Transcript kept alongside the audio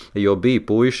jo bija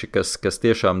puiši, kas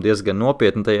tiešām diezgan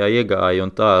nopietni tajā iegāja,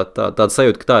 un tāda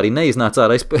sajūta, ka tā arī neiznāca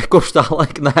ārā. Es kopš tā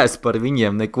laika neesmu par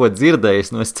viņiem neko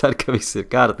dzirdējis, es ceru, ka viss ir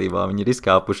kārtībā, viņi ir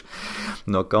izkāpuši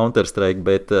no Counter-Strike,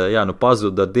 bet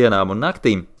pazuda dienām un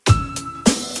naktīm.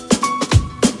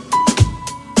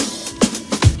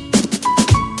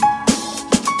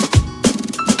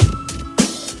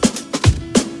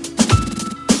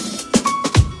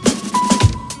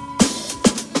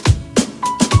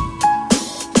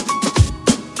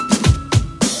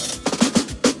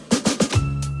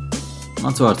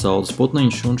 Mans vārds Aldis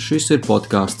Putniņš, un šis ir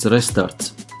podcasts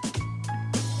Restarts.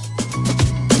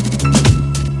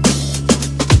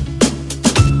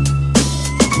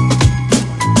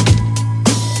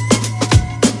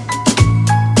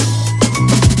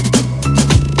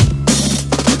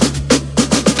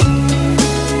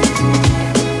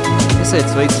 Esiet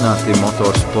sveicināti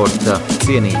motorsporta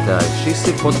cienītāji. Šis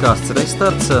ir podcasts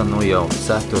Restarts, jau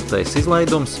 4.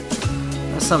 izlaidums.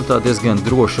 Esam tā diezgan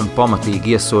droši un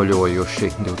pamatīgi iesoļojuši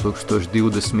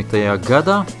 2020.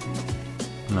 gadā,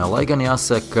 lai gan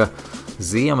jāsaka, ka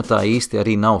ziema tā īsti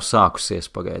arī nav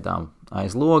sākusies pagaidām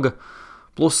aiz loga.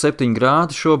 +7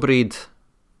 grādi šobrīd,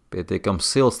 pietiekams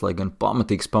silts, lai gan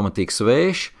pamatīgs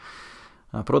vējš.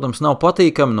 Protams, nav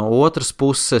patīkami, no otras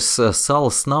puses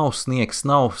salas nav, sniegs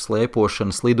nav,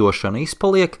 slēpošana, slidošana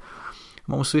izpaliek.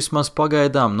 Mums vismaz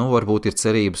pagaidām, varbūt ir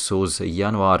cerības uz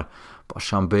janvāra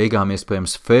pašām beigām,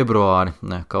 iespējams februāri,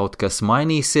 kaut kas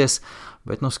mainīsies,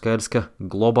 bet skaidrs, ka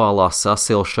globālā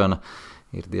sasilšana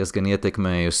ir diezgan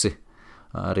ietekmējusi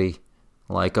arī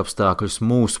laikapstākļus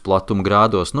mūsu platuma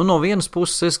grādos. No vienas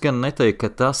puses es gan neteiktu, ka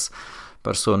tas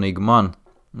personīgi man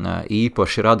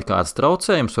īpaši rada kāds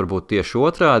traucējums, varbūt tieši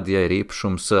otrādi, ja ir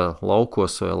īpašums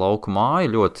laukos vai lauku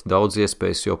māja, ļoti daudz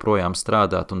iespējas joprojām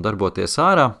strādāt un darboties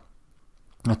ārā.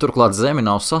 Turklāt zeme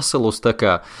nav sasilus, tā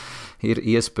kā ir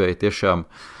iespēja tiešām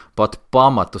pat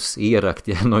pamatus ierakt,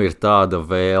 ja ir tāda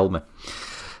vēlme.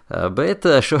 Bet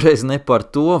šoreiz ne par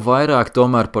to, vairāk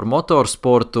tomēr par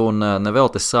motorsportu, un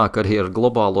nevēl te sāk arī ar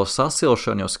globālo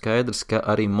sasilšanu, jo skaidrs, ka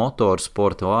arī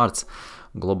motorsporta vārds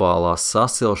globālās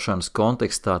sasilšanas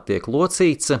kontekstā tiek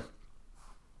locīts.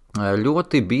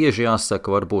 Ļoti bieži jāsaka,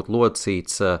 varbūt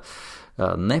locīts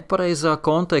nepareizā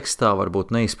kontekstā,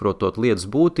 varbūt neizprotot lietas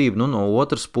būtību. No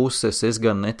otras puses es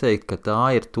gan neteiktu, ka tā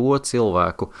ir to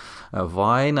cilvēku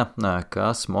vaina,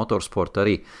 kas motorsporta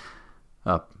arī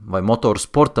vai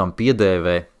motorsportam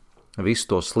piedēvē visu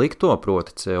to slikto,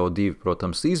 proti CO2,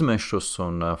 protams, izmešus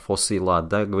un fosilās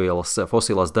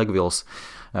degvielas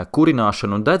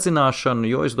kurināšanu un dedzināšanu,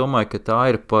 jo es domāju, ka tā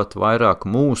ir pat vairāk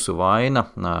mūsu vaina,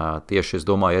 tieši es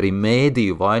domāju arī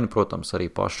mēdīju vaina, protams, arī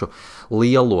pašu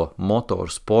lielo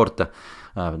motorsporta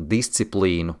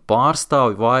disciplīnu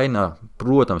pārstāvju vaina,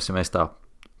 protams, ja mēs tā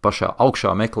pašā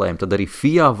augšā meklējam, tad arī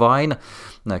FIA vaina,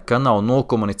 ka nav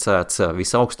nokomunicēts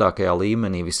visaugstākajā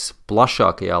līmenī,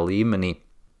 visplašākajā līmenī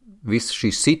visa šī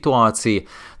situācija,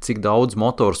 cik daudz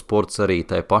motorsports arī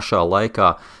tajā pašā laikā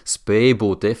spēj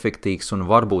būt efektīvs un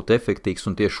var būt efektīvs,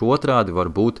 un tieši otrādi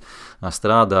varbūt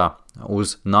strādā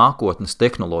uz nākotnes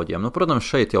tehnoloģijām. Protams,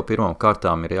 šeit jau pirmām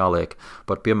kārtām ir jāliek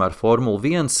par piemēru Formula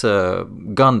 1,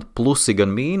 gan plusi,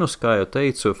 gan mīnus, kā jau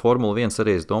teicu, Formula 1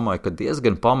 arī es domāju, ka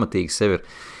diezgan pamatīgi sevi ir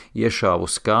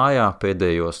iešāvus kājā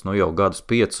pēdējos jau gadus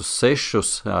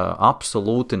 5-6,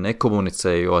 absolūti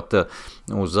nekomunicējot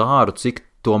uz āru, cik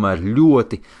tomēr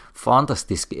ļoti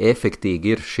fantastiski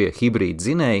efektīgi ir šie hibrīdi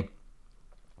dzinēji,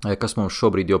 kas mums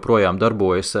šobrīd joprojām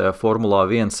darbojas Formulā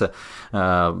 1.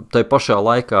 Tai pašā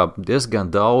laikā diezgan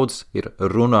daudz ir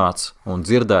runāts un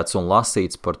dzirdēts un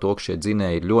lasīts par to, ka šie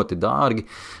dzinēji ir ļoti dārgi,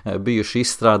 bijuši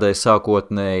izstrādē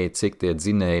sākotnēji, cik tie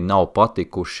dzinēji nav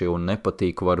patikuši un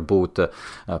nepatīk varbūt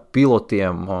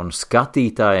pilotiem un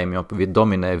skatītājiem, jo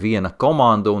dominē viena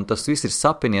komanda, un tas viss ir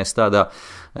sapinies tādā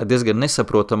diezgan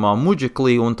nesaprotamā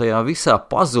muģeklī, un tajā visā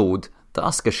pazūd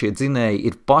tas, ka šie dzinēji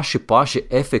ir paši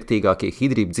efektīgākie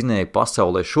hibrīdu dzinēji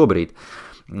pasaulē šobrīd.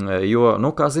 Jo,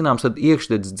 kā zināms, tad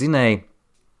iekšdedz dzinēji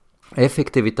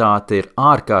efektivitāte ir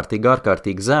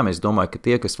ārkārtīgi zema. Es domāju, ka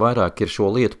tie, kas vairāk ir šo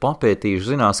lietu papētījuši,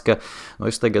 zinās, ka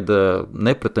es tagad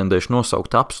nepretendēšu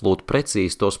nosaukt absolūti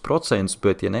precīzi tos procentus,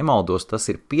 bet, ja nemaldos, tas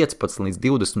ir 15 līdz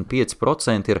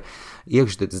 25% ir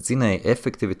iekšdedz dzinēja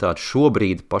efektivitāte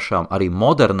šobrīd pašām arī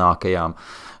modernākajām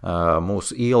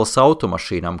mūsu ielas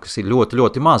automašīnām, kas ir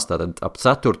ļoti maz, tātad ap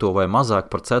 4 vai mazāk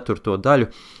par 4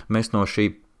 daļu mēs no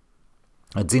šī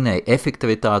dzinēja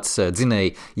efektivitātes,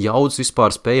 dzinēja jaudas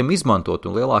vispār spējam izmantot,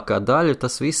 un lielākā daļa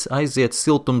tas viss aiziet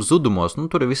siltums zudumos.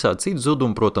 Tur ir visādi citi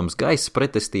zudumi, protams, gaisa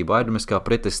pretestība, aerodinamiskā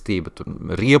pretestība,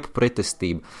 riepu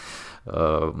pretestība,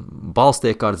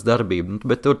 balstiekārtas darbība,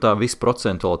 bet tur tā viss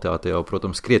procentualitāte jau,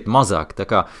 protams, krietni mazāk. Tā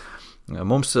kā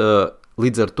mums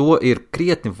līdz ar to ir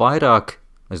krietni vairāk,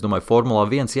 es domāju, Formulā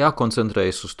 1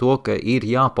 jākoncentrējas uz to, ka ir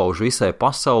jāpauž visai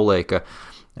pasaulē, ka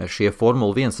šie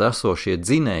Formula 1 esošie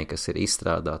dzinēji, kas ir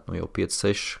izstrādāti jau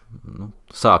 5-6,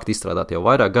 sākt izstrādāt jau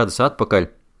vairāk gadus atpakaļ,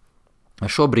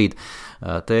 šobrīd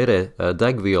tērē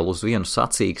degvielu uz vienu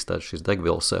sacīkstu, tad šis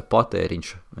degvielas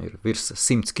patēriņš ir virs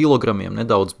 100 kg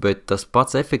nedaudz, bet tas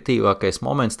pats efektīvākais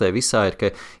moments tajā visā ir, ka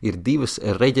ir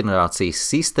 2 reģenerācijas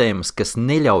sistēmas, kas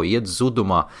neļauj iet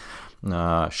zudumā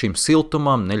šim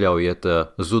siltumam, neļauj iet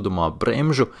zudumā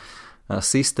bremžu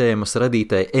sistēmas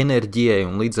radītai enerģijai,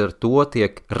 un līdz ar to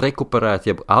tiek rekuperēta,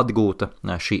 jeb atgūta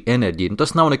šī enerģija.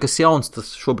 Tas nav nekas jauns, tas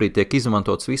šobrīd tiek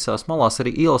izmantots visās malās,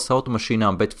 arī ielas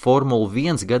automašīnām, bet Formula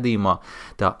 1 gadījumā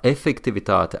tā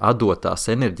efektivitāte atdotās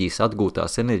enerģijas,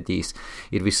 atgūtās enerģijas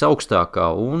ir visaugstākā,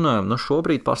 un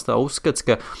šobrīd pastāv uzskats,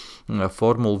 ka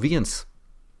Formula 1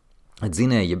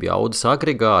 dzinēji, jeb jaudas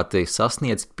agregāti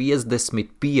sasniedz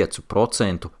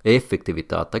 55%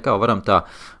 efektivitāti. Tā kā varam tā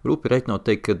rupi reiķinot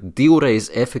teikt, ka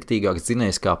 2 efektīgāks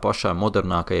dzinējs kā pašā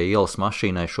modernākajai ielas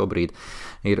mašīnai šobrīd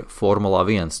ir Formulā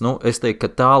 1. Es teiktu,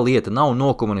 ka tā lieta nav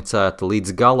nokomunicēta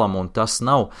līdz galam, un tas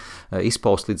nav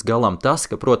izpaust līdz galam tas,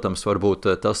 ka, protams, varbūt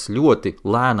tas ļoti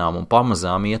lēnām un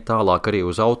pamazām iet tālāk arī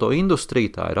uz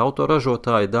autoindustriju, tā ir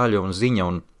autoražotāja daļa un ziņa,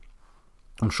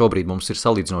 un šobrīd mums ir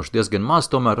salīdzinoši diezgan maz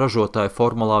tomēr ražotāji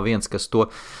Formulā 1, kas to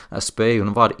spēj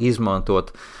un var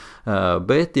izmantot,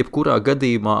 bet jebkurā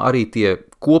gadījumā arī tie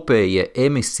kopējie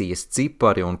emisijas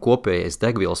cipari un kopējais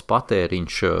degvielas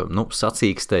patēriņš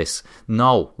sacīkstēs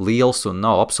nav liels un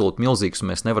nav absolūti milzīgs, un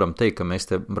mēs nevaram teikt, ka mēs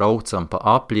te braucam pa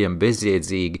apļiem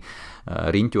bezjēdzīgi,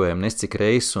 riņķojam nescik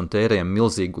reizes un tērējam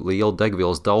milzīgu lielu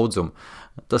degvielas daudzumu.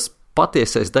 Tas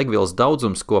patiesais degvielas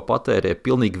daudzums, ko patērē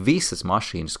pilnīgi visas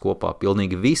mašīnas kopā,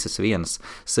 pilnīgi visas vienas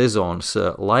sezonas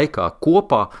laikā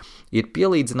kopā, ir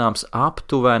pielīdzināms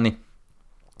aptuveni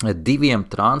 2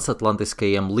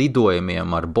 transatlantiskajiem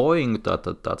lidojumiem ar Boeingu,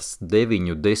 tāds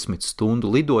 9-10 stundu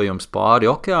lidojums pāri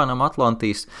okeānam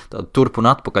Atlantijas, turp un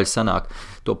atpakaļ sanāk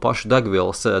to pašu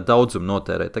degvielas daudzumu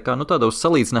notērē. Tā kā tādos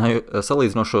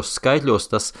salīdzinošos skaitļos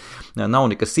tas nav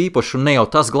nekas īpašs, un ne jau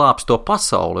tas glābs to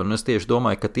pasauli, un es tieši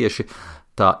domāju, ka tieši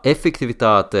tā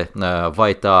efektivitāte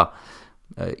vai tā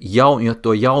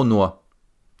to jauno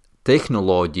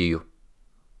tehnoloģiju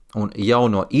un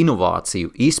jauno inovāciju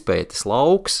izpētes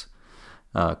lauks,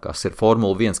 kas ir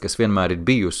Formula 1, kas vienmēr ir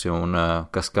bijusi un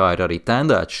kas kā ir arī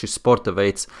tendēts šis sporta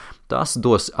veids, tas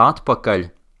dos atpakaļ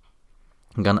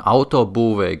gan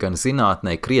autobūvē, gan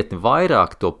zinātnē krietni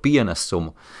vairāk to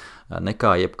pienesumu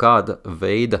nekā jebkāda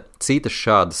veida citas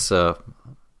šādas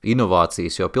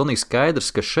inovācijas, jo pilnīgi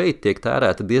skaidrs, ka šeit tiek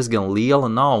tērēta diezgan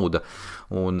liela nauda,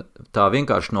 un tā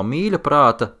vienkārši no mīļa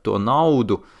prāta to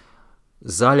naudu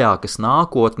zaļākas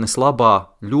nākotnes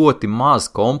labā ļoti maz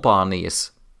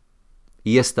kompānijas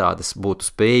iestādes būtu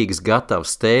spējīgas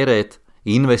gatavas tērēt,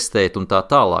 investēt un tā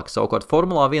tālāk. Savukārt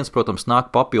Formulā 1, protams,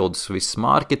 nāk papildus viss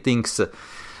mārketings,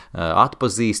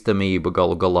 atpazīstamība,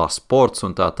 galu galā sports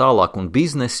un tā tālāk, un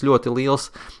bizness ļoti liels,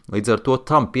 līdz ar to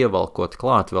tam pievalkot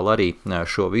klāt vēl arī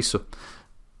šo visu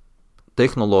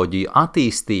tehnoloģiju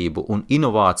attīstību un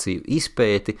inovāciju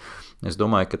izpēti. Es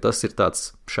domāju, ka tas ir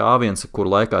tāds šāviens, kur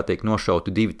laikā tiek nošauti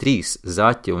 2-3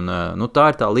 zaķi, un tā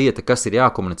ir tā lieta, kas ir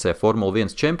jākomunicē Formula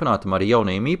 1 čempionātam arī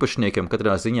jaunajiem īpašniekiem.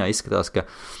 Katrā ziņā izskatās, ka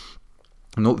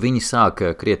viņi sāk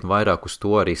krietni vairāk uz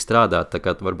to arī strādāt, tā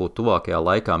kā varbūt tuvākajā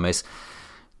laikā mēs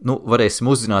varēsim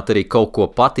uzzināt arī kaut ko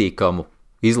patīkamu,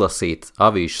 izlasīt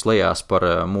avīžu lejās par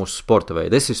mūsu sporta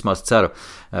veidu. Es vismaz ceru,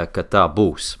 ka tā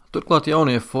būs. Turklāt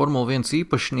jaunie Formula 1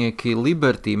 īpašnieki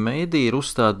Liberty Media ir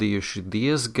uzstādījuši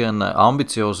diezgan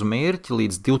ambiciozu mērķi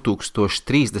līdz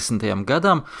 2030.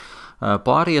 gadam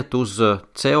pāriet uz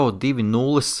CO2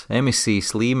 nulles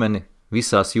emisijas līmeni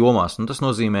visās jomās. Tas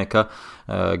nozīmē, ka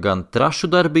gan trašu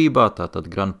darbībā, tātad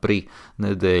Grand Prix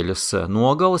nedēļas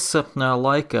nogales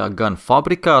laikā, gan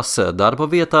fabrikās, darba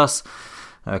vietās,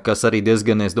 kas arī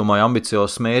diezgan, es domāju,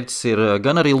 ambiciozs mērķis ir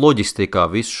gan arī loģistikā,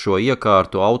 visu šo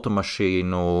iekārtu,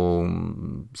 automašīnu,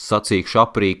 sacīkšu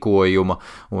aprīkojuma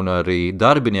un arī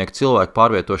darbinieku cilvēku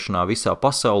pārvietošanā visā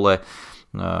pasaulē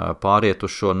pāriet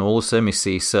uz šo nulles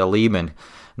emisijas līmeni.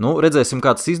 Redzēsim,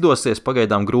 kā tas izdosies,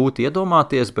 pagaidām grūti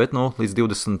iedomāties, bet līdz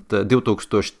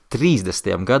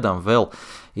 2030. gadam vēl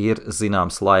ir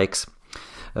zināms laiks.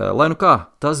 Lai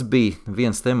kā, tas bija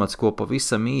viens temats, ko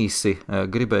pavisam īsi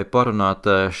gribēju parunāt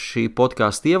šī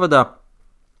podkāsta ievadā,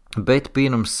 bet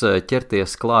pirms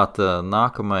ķerties klāt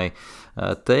nākamai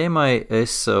tēmai,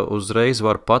 es uzreiz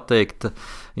varu pateikt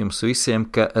jums visiem,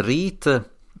 ka rīt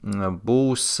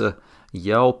būs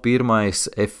jau pirmais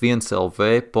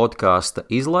F1LV podkāsta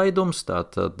izlaidums,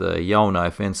 tātad jaunā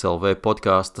F1LV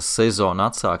podkāsta sezona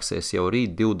atsāksies jau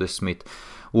rīt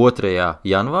 22.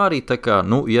 janvārī, tā kā,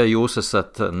 ja jūs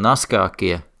esat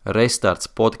naskākie Restarts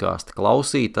podkāsta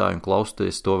klausītāji un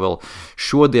klausieties to vēl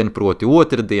šodien, proti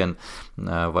otrdien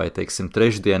vai, teiksim,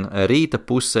 trešdien rīta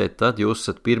pusē, tad jūs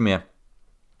esat pirmie,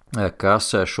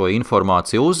 kas šo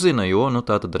informāciju uzzina, jo,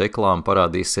 tātad reklāma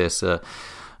parādīsies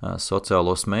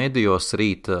sociālos mēdījos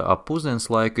rīt ap pusdienas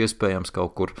laiku, iespējams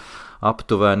kaut kur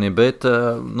aptuveni, bet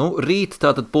rīt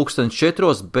tātad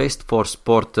 4:00 Best for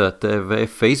Sport TV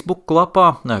Facebook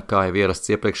lapā, kā jau ierasts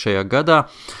iepriekšējā gadā,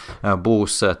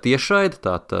 būs tiešraide,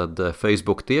 tātad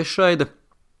Facebook tiešraide,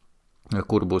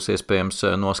 kur būs iespējams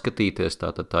noskatīties,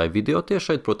 tātad tā ir video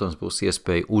tiešraide, protams, būs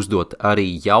iespēja uzdot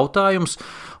arī jautājumus,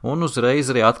 un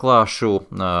uzreiz arī atklāšu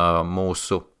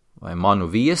mūsu vai manu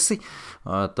viesi.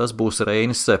 Tas būs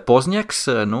Reinis Pozņaks,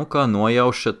 kā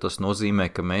nojauša, tas nozīmē,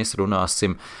 ka mēs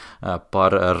runāsim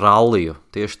par ralliju.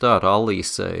 Tieši tā,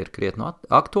 rallijs ir krietni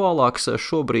aktuālāks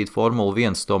šobrīd, Formula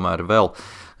 1 tomēr vēl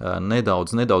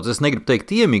nedaudz, es negribu teikt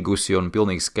iemigusi, jo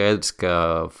pilnīgi skaidrs, ka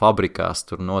fabrikās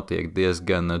tur notiek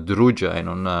diezgan druģaini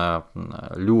un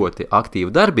ļoti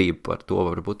aktīva darbība, par to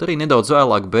varbūt arī nedaudz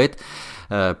vēlāk, bet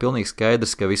pilnīgi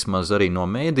skaidrs, ka vismaz arī no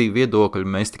mēdīju viedokļu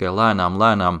mēs tikai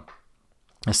lēnām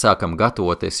sākam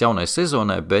gatavoties jaunai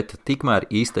sezonai, bet tikmēr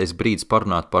īstais brīdis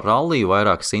parunāt par ralliju,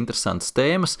 vairākas interesantas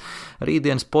tēmas.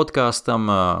 Rītdienas podkāstam,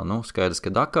 skaidrs, ka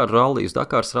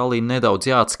Dakāras rallija nedaudz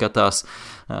jāatskatās,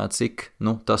 cik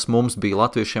tas mums bija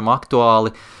latviešiem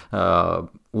aktuāli.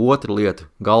 Otra lieta,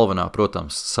 galvenā,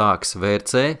 protams, sāks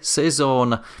VRC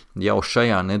sezona, jau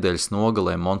šajā nedēļas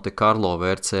nogalē Monte Carlo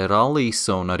VRC rallijas,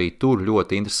 un arī tur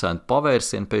ļoti interesanti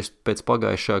pavērsieni pēc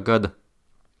pagājušā gada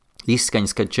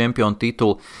izskaņas, kad čempionu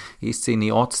titulu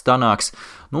izcīnīja Ots Tanāks.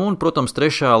 Un, protams,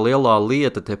 trešā lielā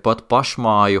lieta, tepat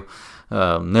pašmāju,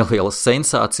 neliela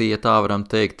sensācija, tā varam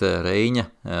teikt, Reiņa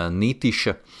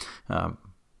Nitiša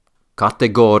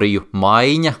kategoriju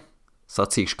maiņa,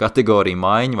 sacīkšu kategoriju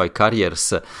maiņa vai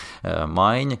karjeras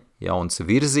maiņa, jauns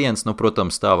virziens,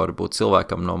 protams, tā varbūt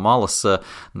cilvēkam no malas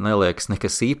neliekas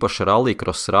nekas īpaši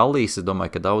rallycross rallijas, es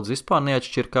domāju, ka daudz vispār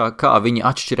neatšķir, kā viņi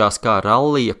atšķirās, kā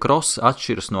rallija cross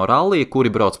atšķiras no rallija,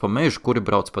 kuri brauc pa mežu, kuri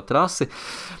brauc pa trasi,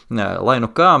 lai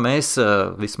kā mēs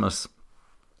vismaz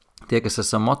tie, kas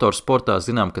esam motorsportā,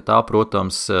 zinām, ka tā,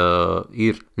 protams,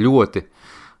 ir ļoti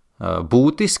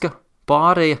būtiska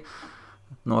pāreja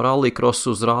no rallycross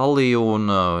uz ralliju,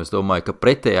 un es domāju, ka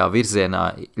pretējā virzienā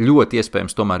ļoti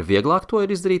iespējams tomēr vieglāk to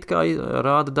ir izdarīt, kā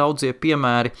rāda daudzie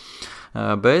piemēri,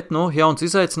 bet, jauns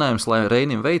izaicinājums, lai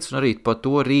Reinim veids, un arī par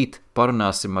to rīt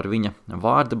parunāsim ar viņa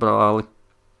vārdabrāli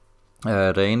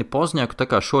Reini Pozņaku, tā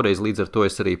kā šoreiz līdz ar to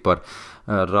es arī par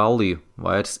ralliju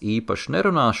vairs īpaši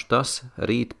nerunāšu, tas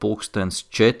rīt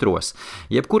 4:00.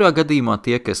 Jebkurā gadījumā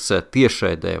tie, kas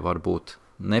tiešraidē varbūt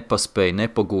nepaspēja,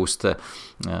 nepagūst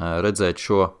redzēt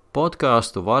šo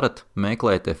podkāstu, varat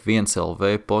meklēt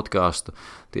F1LV podkāstu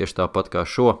tieši tāpat kā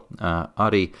šo,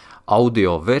 arī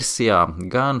audio versijā,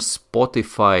 gan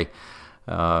Spotify,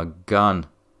 gan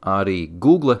arī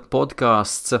Google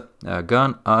podkāsts,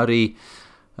 gan arī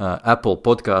Apple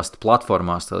podkāstu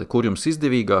platformās, kur jums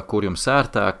izdevīgāk, kur jums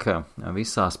ērtāk,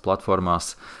 visās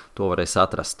platformās to varēs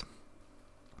atrast.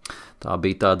 Tā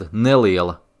bija tāda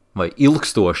neliela vai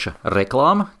ilgstoša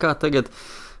reklāma, kā tagad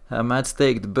mēdz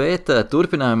teikt, bet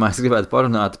turpinājumā es gribētu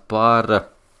parunāt par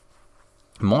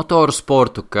motoru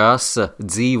sportu, kas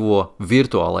dzīvo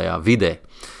virtuālajā vidē.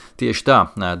 Tieši tā,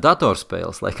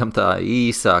 datorspēles, laikam tā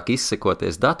īsāk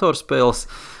izsekoties datorspēles,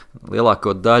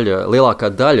 lielākā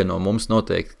daļa no mums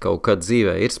noteikti kaut kad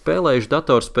dzīvē ir spēlējuši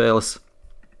datorspēles,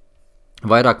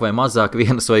 vairāk vai mazāk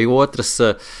vienas vai otras.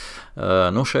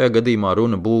 Šajā gadījumā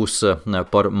runa būs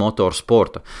par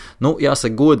motorsportu.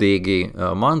 Jāsaka godīgi,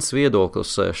 mans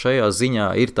viedoklis šajā ziņā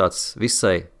ir tāds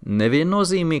visai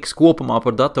neviennozīmīgs. Kopumā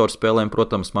par datorspēlēm,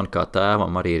 protams, man kā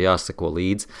tēvam arī ir jāsako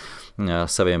līdz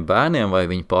saviem bērniem, vai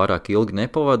viņi pārāk ilgi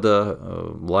nepavada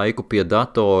laiku pie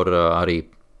datora, arī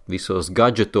visos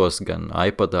gadžetos, gan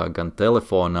iPadā, gan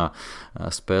telefonā,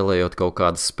 spēlējot kaut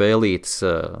kādas spēlītes,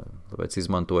 tāpēc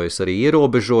izmantojas arī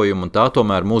ierobežojumu, un tā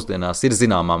tomēr mūsdienās ir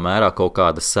zināmā mērā kaut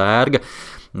kāda sērga.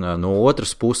 No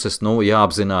otras puses,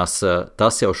 jāapzinās,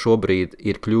 tas jau šobrīd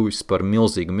ir kļuvis par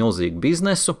milzīgu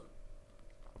biznesu.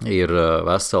 Ir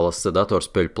veselas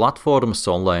datorspēļu platformas,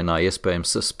 online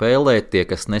iespējams spēlēt, tie,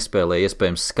 kas nespēlē,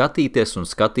 iespējams skatīties, un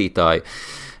skatītāji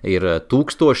ir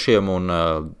tūkstošiem,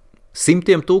 un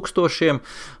simtiem tūkstošiem,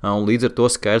 un līdz ar to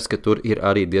skaidrs, ka tur ir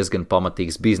arī diezgan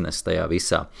pamatīgs bizness tajā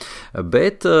visā.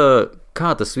 Bet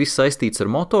kā tas viss saistīts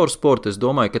ar motorsportu, es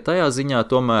domāju, ka tajā ziņā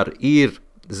tomēr ir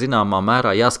zināmā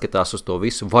mērā jāskatās uz to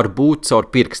visu, varbūt caur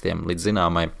pirkstiem līdz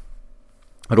zināmai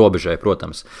robežai,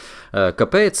 protams.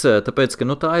 Kāpēc? Tāpēc, ka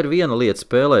tā ir viena lieta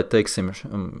spēlēt, teiksim,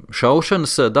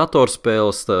 šaušanas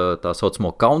datorspēles, tā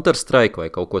saucamo Counter-Strike vai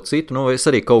kaut ko citu. Es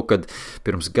arī kaut kad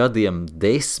pirms gadiem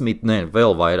 10,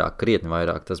 vēl vairāk, krietni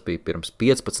vairāk, tas bija pirms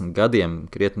 15 gadiem,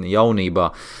 krietni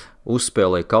jaunībā,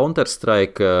 uzspēlēja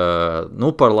Counter-Strike,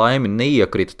 par laimi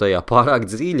neiekrita tajā pārāk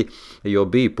dziļi, jo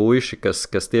bija puiši,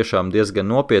 kas tiešām diezgan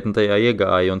nopietni tajā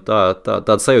iegāja, un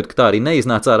tāda sajūta, ka tā arī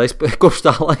neiznāca ārā. Es kopš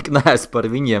tā laika neesmu par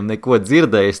viņiem neko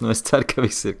dzirdējis, es ceru, ka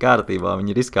viss ir kārtībā,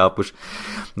 viņi ir izkāpuši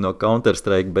no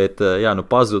Counter-Strike, bet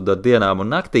pazuda dienām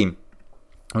un naktīm,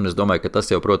 un es domāju, ka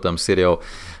tas jau, protams, ir jau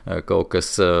kaut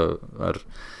kas ar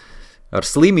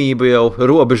slimību jau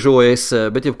robežojas,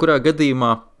 bet jebkurā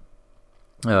gadījumā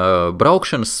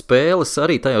braukšanas spēles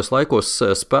arī tajos laikos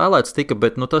spēlēts tika,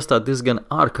 bet tas tā diezgan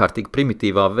ārkārtīgi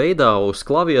primitīvā veidā uz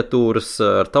klaviatūras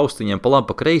ar taustiņiem pa labi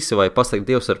pa kreisi vai pasaka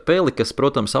Dievs ar peli, kas,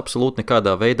 protams, absolūti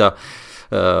nekādā veidā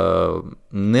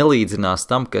nelīdzinās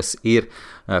tam, kas ir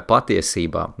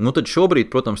patiesībā. Tad šobrīd,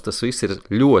 protams, tas viss ir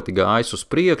ļoti gājis uz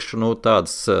priekšu,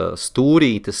 tādas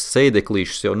stūrītes,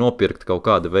 sēdeklīšas jau nopirkt kaut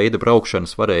kāda veida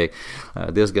braukšanas varēja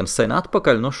diezgan sen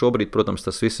atpakaļ. Šobrīd, protams,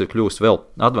 tas viss ir kļūst vēl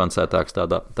advancētāks,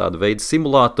 tāda veida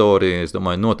simulātori. Es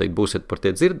domāju, noteikti būsiet par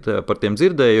tiem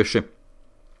dzirdējuši.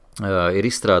 Ir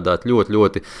izstrādāti ļoti,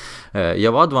 ļoti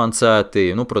jau advancēti,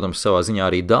 protams, savā ziņā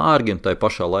arī dārgi, un tai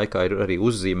pašā laikā ir arī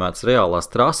uzzīmētas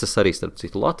reālās trases, arī starp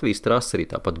citu Latvijas trase, arī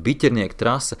tāpat biķernieka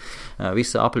trase.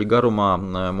 Visā apļa garumā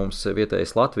mums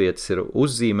vietējais latvietis ir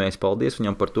uzzīmējis, paldies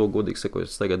viņam par to, godīgi sakot,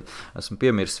 es tagad esmu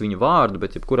piemirsis viņa vārdu,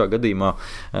 bet jebkurā gadījumā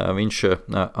viņš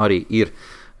arī ir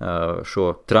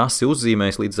šo trasi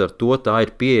uzzīmējis, līdz ar to tā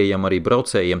ir pieejama arī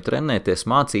braucējiem trenēties,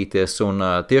 mācīties, un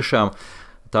tiešām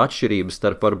tā atšķirība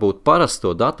starp varbūt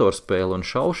parasto datorspēli un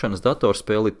šaušanas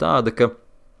datorspēli ir tāda, ka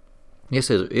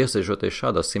iesēžoties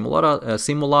šādā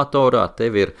simulatorā,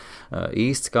 tev ir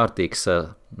īsts kārtīgs,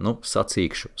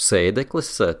 sacīkšu sēdeklis,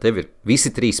 tev ir visi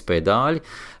 3 pedāļi,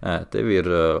 tev ir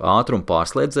ātruma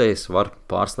pārslēdzējs, var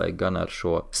pārslēgt gan ar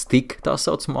šo stick, tā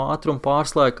saucamo ātruma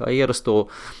pārslēgu, kā ierasto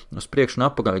uz priekšu un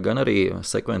apakaļ, gan arī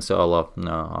sekvenciālā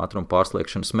ātruma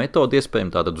pārslēgšanas metode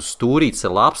iespējama, tātad uz stūrītes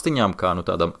ar lāpstiņām, kā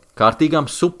tādām kārtīgām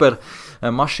super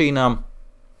mašīnām.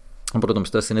 Un,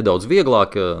 protams, tas ir nedaudz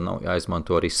vieglāk, nav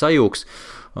jāizmanto arī sajūgs,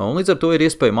 un līdz ar to ir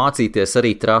iespēja mācīties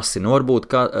arī trasi. Varbūt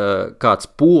kāds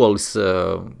polis,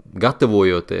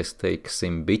 gatavojoties,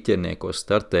 teiksim, biķerniekos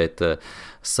startēt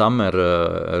Summer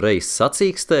Race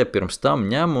sacīkstē, pirms tam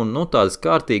ņem un tādas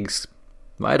kārtīgas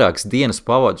vairākas dienas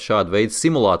pavada šādu veidu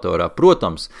simulatorā.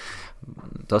 Protams,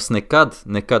 tas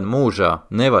nekad mūžā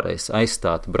nevarēs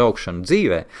aizstāt braukšanu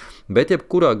dzīvē, bet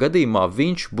jebkurā gadījumā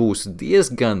viņš būs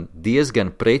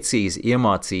diezgan precīzi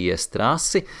iemācījies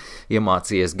trasi,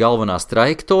 iemācījies galvenās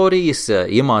trajektorijas,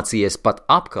 iemācījies pat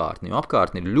apkārtni, jo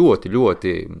apkārtni ir ļoti,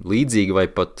 ļoti līdzīga vai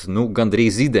pat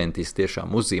gandrīz identiski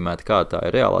tiešām uzzīmēta, kā tā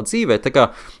ir reālā dzīvē. Tā kā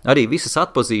arī visas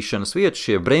atpazīšanas vietas,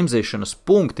 šie bremzēšanas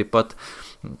punkti, pat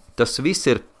tas viss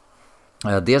ir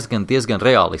diezgan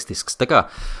realistisks.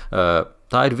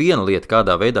 Tā ir viena lieta,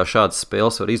 kādā veidā šādas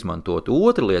spēles var izmantot.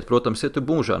 Otra lieta, protams, ja tu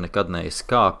mūžā nekad neesi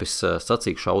kāpis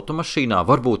sacīkšu automašīnā,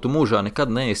 varbūt tu mūžā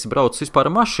nekad neesi braucis vispār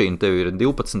ar mašīnu, tev ir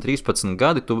 12, 13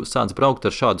 gadi, tu sāc braukt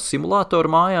ar šādu simulātoru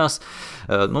mājās,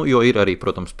 jo ir arī,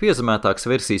 protams, piezemētākas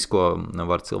versijas, ko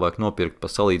var cilvēki nopirkt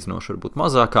pa salīdzinoši varbūt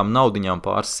mazākām naudiņām,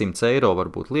 pāris 100 eiro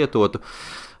varbūt lietotu,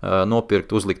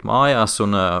 nopirkt, uzlikt mājās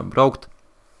un braukt.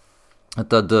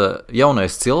 Tad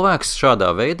jaunais cilvēks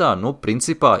šādā veidā,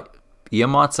 principā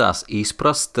iemācās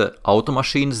izprast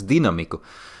automašīnas dinamiku.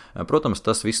 Protams,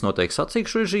 tas viss notiek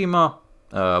sacīkšu režīmā.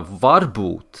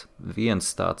 Varbūt viens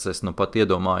tāds, es pat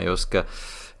iedomājos, ka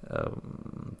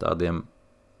tādiem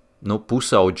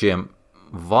pusauģiem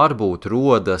varbūt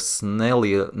rodas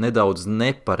nedaudz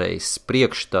nepareizs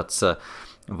priekšstats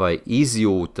vai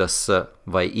izjūtas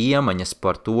vai iemaņas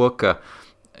par to, ka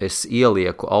es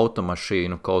ielieku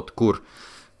automašīnu kaut kur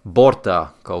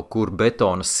bortā, kaut kur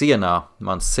betona sienā,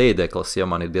 mans sēdeklis, ja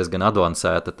man ir diezgan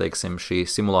advancēta, teiksim, šī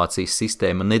simulācijas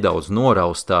sistēma nedaudz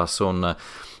noraustās un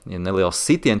neliels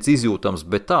sitiens izjūtams,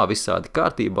 bet tā visādi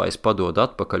kārtībā es padodu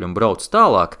atpakaļ un braucu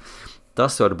tālāk.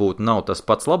 Tas varbūt nav tas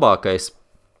pats labākais,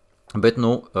 Bet,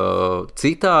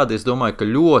 citādi es domāju, ka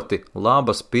ļoti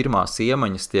labas pirmās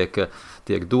iemaņas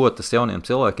tiek dotas jauniem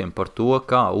cilvēkiem par to,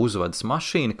 kā uzvedas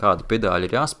mašīna, kāda pedāļa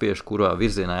ir jāspiež, kurā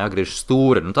virzienā jāgriež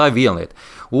stūri. Tā ir viena lieta.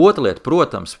 Otra lieta,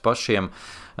 protams, pašiem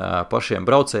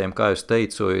braucējiem, kā jūs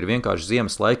teicu, ir vienkārši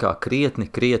ziemas laikā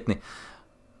krietni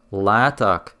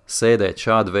lētāk sēdēt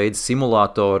šāda veida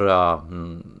simulatorā,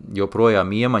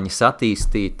 joprojām iemaņas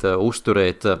attīstīt,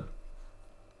 uzturēt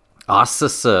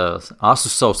asus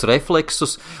savus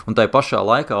refleksus un tai pašā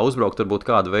laikā uzbraukt varbūt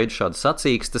kādu veidu šādu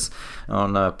sacīkstes un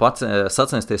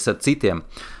sacensties ar citiem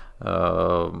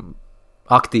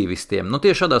aktīvistiem.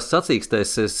 Tieši šādās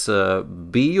sacīkstēs es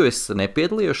biju, es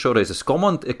nepiedalījos, šoreiz es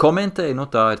komentēju,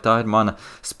 tā ir mana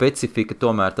specifika,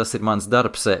 tomēr tas ir mans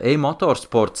darbs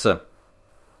e-motorsports.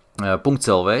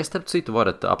 .lv, starp citu,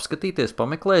 varat apskatīties,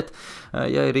 pameklēt,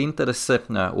 ja ir interese.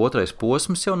 Otrais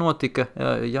posms jau notika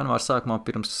janvāra sākumā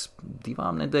pirms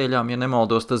 2 nedēļām, ja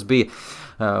nemaldos, tas bija.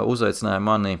 Uzaicināja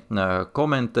mani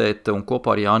komentēt un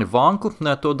kopā ar Jāni Vanku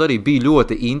to darīja. Bija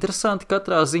ļoti interesanti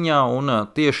katrā ziņā un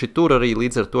tieši tur arī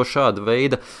līdz ar to šāda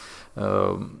veida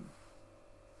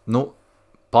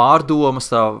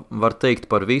pārdomas, tā var teikt,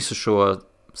 par visu šo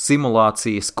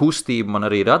simulācijas kustība man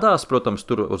arī radās, protams,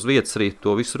 tur uz vietas arī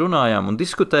to visu runājām un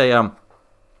diskutējām.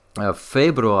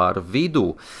 Februāra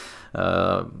vidū,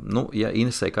 ja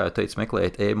interesē, kā jau teicu,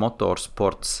 meklējiet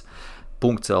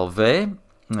e-motorsports.lv,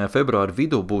 februāra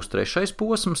vidū būs 3.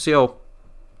 posms jau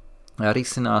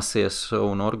risināsies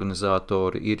un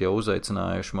organizatori ir jau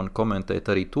uzaicinājuši man komentēt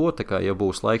arī to, tā kā ja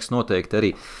būs laiks noteikti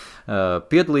arī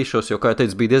piedalīšos, jo, kā jau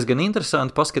teicu, bija diezgan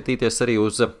interesanti paskatīties arī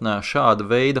uz šāda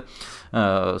veida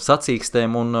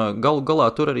sacīkstēm un galu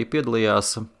galā tur arī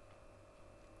piedalījās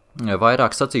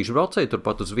vairāk sacīkšu braucēji,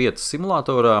 turpat uz vietas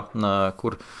simulatorā,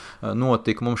 kur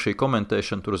notika mums šī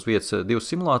komentēšana, tur uz vietas 2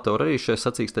 simulatori, arī šajā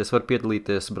sacīkstēs var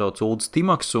piedalīties, brauc Uldis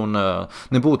Timaks un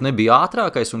nebija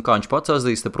ātrākais, un kā viņš pats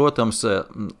atzīsta, protams,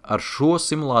 ar šo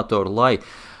simulatoru, lai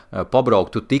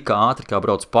pabrauktu tik ātri, kā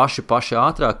brauc paši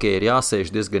ātrākie, ir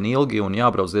jāsēž diezgan ilgi un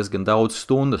jābrauc diezgan daudz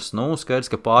stundas. Skaidrs,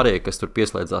 ka pārējie, kas tur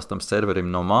pieslēdzās tam serverim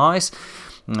no mājas,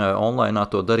 online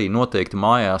to darīja noteikti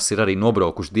mājās, ir arī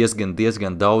nobraukuši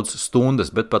diezgan daudz stundas,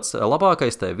 bet pats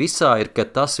labākais tajā visā ir, ka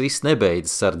tas viss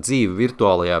nebeidzas ar dzīvi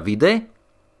virtuālajā vidē.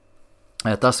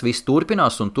 Tas viss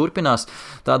turpinās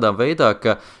tādā veidā,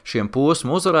 ka šiem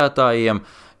posmu uzvarētājiem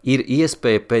ir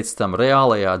iespēja pēc tam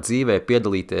reālajā dzīvē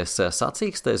piedalīties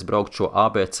sacīkstēs, braukt šo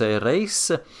ABC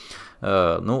reisi,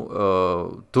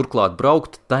 turklāt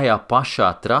braukt tajā pašā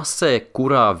trasē,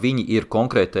 kurā viņi ir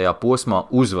konkrētajā posmā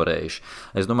uzvarējuši.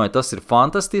 Es domāju, tas ir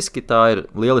fantastiski, tā ir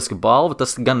lieliska balva,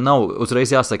 tas gan nav uzreiz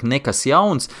jāsaka nekas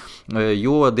jauns,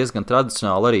 jo diezgan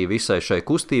tradicionāli arī visai šai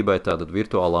kustībai, tātad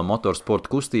virtuālā motorsporta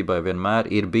kustībai vienmēr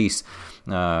ir bijis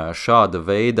šāda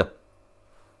veida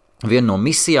viena no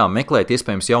misijām meklēt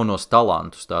iespējams jaunos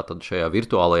talantus tātad šajā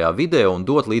virtuālajā vidē un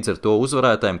dot līdz ar to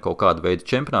uzvarētājiem, kaut kādu veidu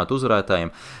čempionātu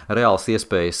uzvarētājiem, reāls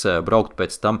iespējas braukt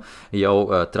pēc tam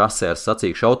jau trasē ar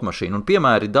sacīkšu automašīnu. Un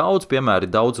piemēri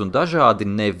daudz un dažādi,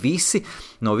 ne visi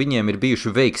no viņiem ir bijuši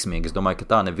veiksmīgi. Es domāju, ka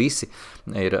tā ne visi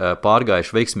ir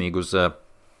pārgājuši veiksmīgi uz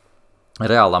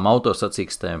reālām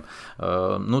autosacīkstēm.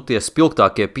 Tie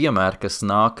spilgtākie piemēri, kas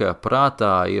nāk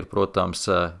prātā, ir, protams,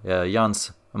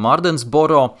 Jans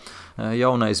Mardensboro,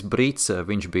 jaunais brits,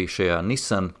 viņš bija šajā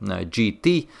Nissan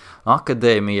GT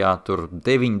akadēmijā, tur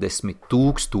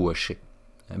 90,000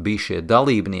 bija šie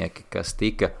dalībnieki, kas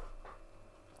tika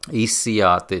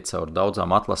izsijāti caur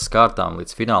daudzām atlases kārtām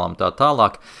līdz finālam tā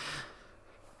tālāk.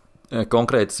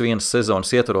 Konkrētas vienas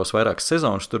sezonas ietvaros, vairākas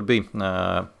sezonas tur bija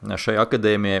šai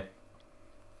akadēmijai.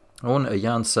 Un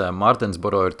Jans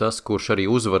Mardensboro ir tas, kurš arī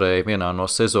uzvarēja vienā no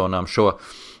sezonām šo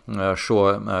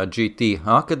GT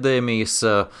akadēmijas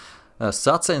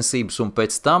sacensības, un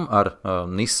pēc tam ar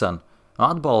Nissan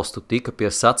atbalstu tika pie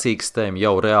sacīkstēm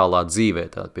jau reālā dzīvē.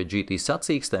 Tātad pie GT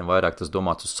sacīkstēm, vairāk tas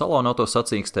domāts uz salonu auto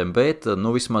sacīkstēm, bet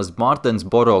vismaz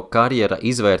Mardensboro karjera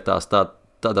izvērtās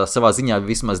tādā savā ziņā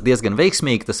vismaz diezgan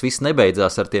veiksmīgi. Tas viss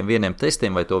nebeidzās ar tiem vieniem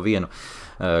testiem vai to vienu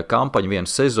kampaņu, vienu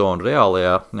sezonu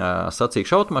reālajā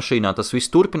sacīkšu automašīnā. Tas viss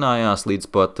turpinājās līdz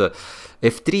pat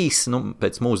F3,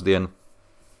 pēc mūsdienu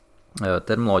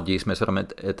terminoloģijas mēs varam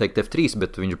teikt F3,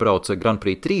 bet viņš brauca Grand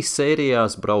Prix 3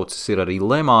 sērijās, braucis ir arī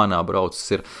Le Mansā,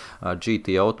 braucis ir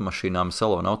GT automašīnām,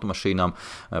 salona automašīnām,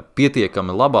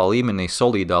 pietiekami labā līmenī,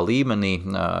 solīdā līmenī,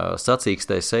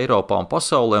 sacīkstēs Eiropā un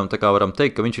pasaulē, un tā kā varam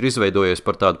teikt, ka viņš ir izveidojies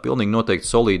par tādu pilnīgi noteikti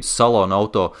solīdu salona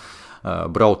auto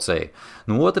braucēju.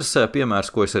 Otrs piemērs,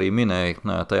 ko es arī minēju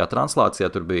tajā translācijā,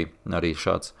 tur bija arī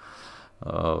šāds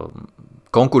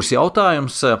konkursa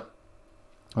jautājums,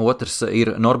 Otrs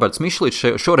ir Norberts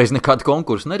Mišlīts, šoreiz nekādu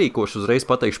konkursu nerīkošu, uzreiz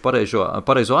pateikšu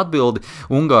pareizo atbildi.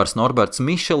 Ungārs Norberts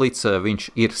Mišlīts,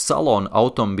 viņš ir salona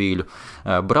automobīļu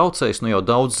braucējs jau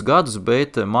daudzus gadus,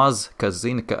 bet maz kas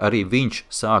zina, ka arī viņš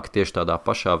sāk tieši tādā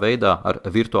pašā veidā ar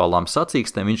virtuālām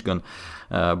sacīkstēm. Viņš gan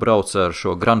brauc ar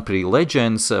šo Grand Prix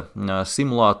Legends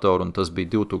simulātoru, un tas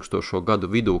bija 2000.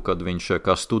 Gadu vidū, kad viņš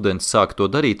kā students sāk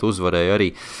to darīt, uzvarēja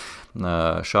arī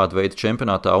šāda veida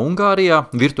čempionātā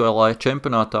Ungārijā, virtuālajā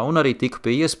čempionātā, un arī tika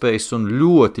pie iespējas un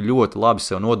ļoti, ļoti labi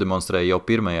sev nodemonstrēja jau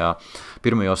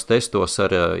pirmajos testos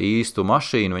ar īstu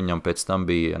mašīnu. Viņam pēc tam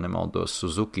bija, ja nemaldos,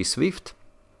 Suzuki Swift.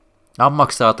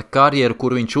 Apmaksāta karjera,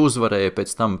 kur viņš uzvarēja,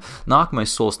 pēc tam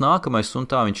nākamais solis, un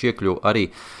tā viņš iekļuva arī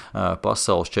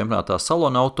pasaules čempionātā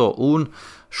salona auto, un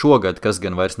šogad, kas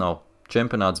gan vairs nav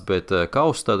čempionāts, bet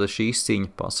kausa, tad šī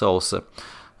izcīņa pasaules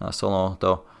salona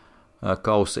auto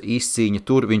kausa izcīņa,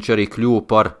 tur viņš arī kļuva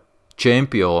par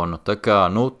čempionu. Tā kā,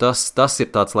 tas ir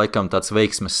tāds, laikam, tāds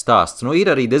veiksmes stāsts. Ir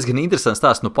arī diezgan interesants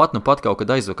stāsts. Pat kaut kad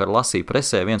aizvakar lasīju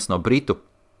presē viens no britu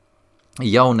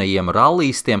jaunajiem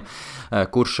rallīstiem,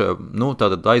 kurš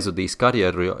tātad aizvadījis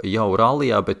karjeru jau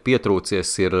rallijā, bet pietrūcies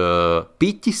ir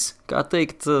piķis, kā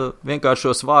teikt,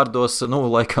 vienkāršos vārdos,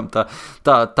 laikam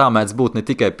tā mēdz būt ne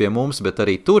tikai pie mums, bet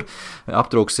arī tur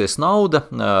aptrūksies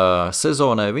nauda.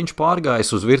 Sezonai viņš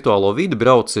pārgājis uz virtuālo vidi,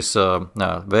 braucis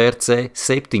VRC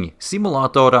 7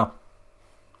 simulatorā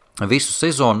visu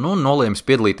sezonu, un nolēmis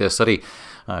piedalīties arī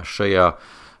šajā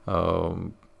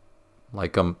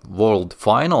laikam World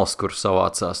Finals, kur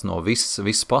savācās no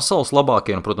visas pasaules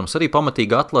labākie, un, protams, arī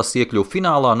pamatīgi atlasi iekļuva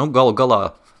finālā. Galu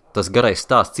galā tas garais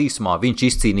stāsts īsumā, viņš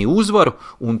izcīnīja uzvaru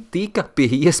un tika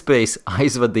pie iespējas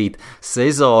aizvadīt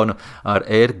sezonu ar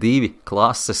R2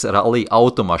 klases rallija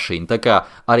automašīnu. Tā kā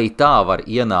arī tā var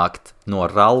ienākt no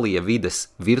rallija vides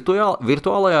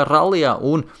virtuālajā rallijā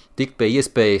un tikt pie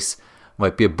iespējas vai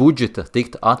pie budžeta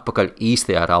tikt atpakaļ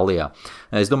īstajā rallijā.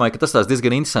 Es domāju, ka tas tās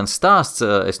diezgan interesants stāsts.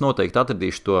 Es noteikti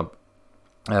atradīšu to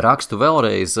rakstu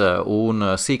vēlreiz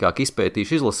un sīkāk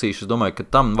izpētīšu, izlasīšu. Es domāju, ka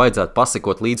tam vajadzētu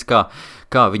pasekot līdz,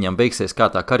 kā viņam beigsies, kā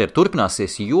tā karjera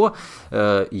turpināsies, jo,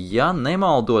 ja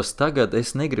nemaldos, tagad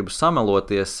es negribu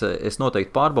sameloties, es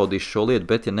noteikti pārbaudīšu šo lietu,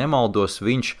 bet ja nemaldos,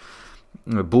 viņš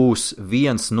būs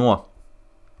viens no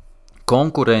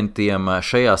konkurentiem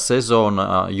šajā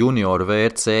sezonā junioru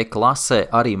VRC klasē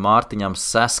arī Mārtiņam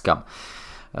Seskam.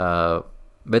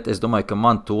 Bet es domāju, ka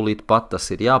man tūlīt pat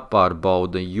tas ir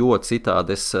jāpārbauda, jo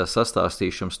citādi es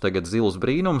sastāstīšu jums tagad zilus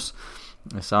brīnums.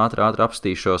 Es ātri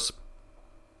apstīšos.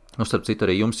 Starp citu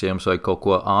arī jums, ja jums vajag kaut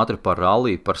ko ātri par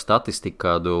ralliju, par statistiku,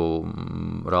 kādu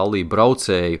ralliju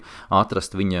braucēju,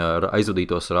 atrast viņa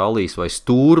aizvadītos rallijus vai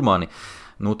stūrmani,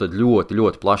 tad ļoti,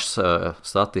 ļoti plaša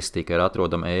statistika ir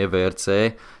atrodama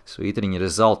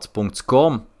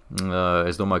evrc-results.com.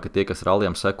 Es domāju, ka tie, kas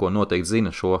rallijam seko, noteikti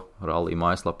zina šo ralliju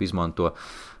mājaslapu, izmanto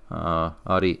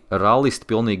arī rallisti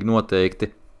pilnīgi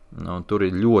noteikti. Tur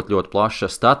ir ļoti, ļoti plaša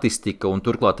statistika, un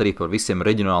turklāt arī par visiem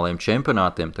reģionālajiem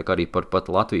čempionātiem, tā kā arī par pat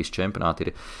Latvijas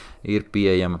čempionāti ir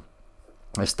pieejama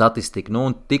statistika.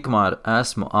 Un tikmēr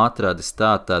esmu atradis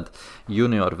tātad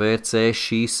junior VRC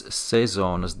šīs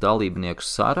sezonas dalībnieku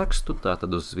sarakstu,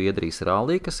 tātad uz Zviedrijas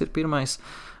rallija, kas ir pirmais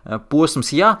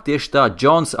posms. Jā, tieši tā,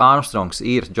 Johns Armstrongs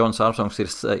ir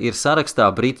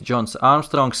sarakstā, Brita Johns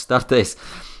Armstrongs startēs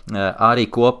arī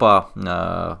kopā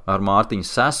ar Mārtiņu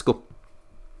Sesku,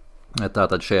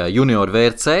 tātad šajā junior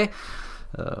VRC.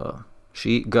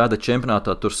 Šī gada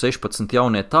čempionātā tur 16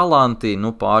 jaunie talanti,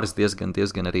 pāris diezgan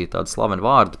arī tādi slaveni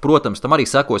vārdi. Protams, tam arī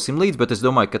sekosim līdz, bet es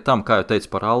domāju, ka tam, kā jau teicu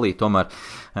par ralliju, tomēr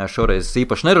šoreiz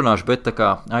īpaši nerunāšu, bet tā kā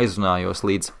aizrunājos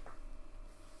līdz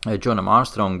Johnam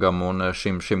Armstrongam un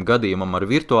šim gadījumam ar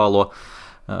virtuālo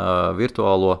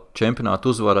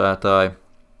čempionātu uzvarētāju,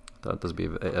 tas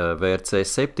bija VRC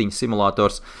 7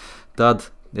 simulators, tad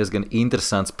diezgan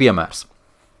interesants piemērs.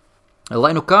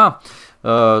 Lai kā,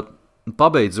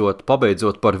 Pabeidzot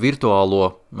par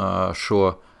virtuālo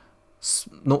šo,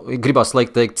 gribās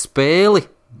teikt spēli,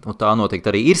 tā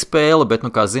noteikti arī ir spēle, bet,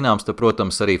 kā zināms, tad,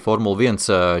 protams, arī Formula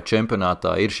 1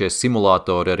 čempionātā ir šie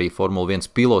simulatori, arī Formula 1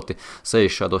 piloti sēž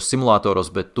šādos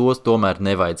simulatoros, bet tos tomēr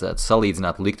nevajadzētu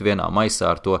salīdzināt, likt vienā maisā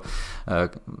ar to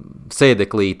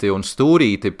sēdeklīti un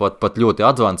stūrīti, pat ļoti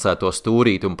advancēto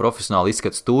stūrīti un profesionāli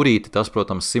izskatu stūrīti. Tas,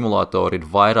 protams, simulatori ir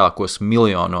vairākos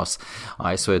miljonos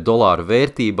ASV dolāru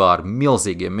vērtībā ar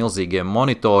milzīgiem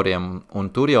monitoriem, un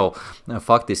tur jau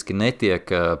faktiski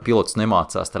netiek, pilots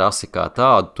nemācās trasi kā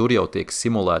tādu, tur jau tiek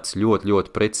simulēts ļoti, ļoti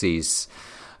precīzes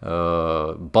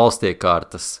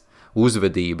balstiekārtas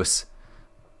uzvedības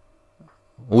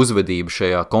uzvedību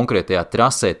šajā konkrētajā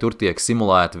trasē, tur tiek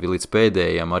simulēti līdz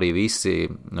pēdējiem arī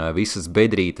visas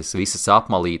bedrītes, visas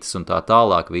apmalītes un tā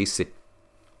tālāk, visi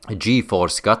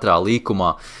G-force katrā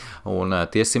līkumā, un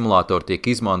tie simulātori tiek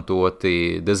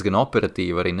izmantoti diezgan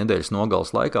operatīvi arī nedēļas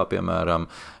nogales laikā, piemēram,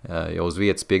 jau uz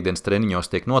vietas piekdienas treniņos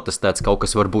tiek notestēts, kaut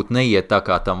kas varbūt neiet tā,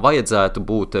 kā tam vajadzētu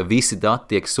būt, visi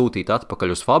dati tiek sūtīti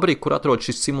atpakaļ uz fabriku, kur atrod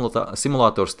šis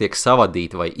simulators, tiek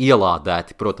savadīti vai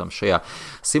ielādēti, protams, šajā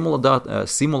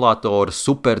simulātora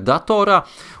superdatorā,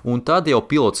 un tad jau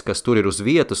pilots, kas tur ir uz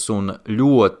vietas, un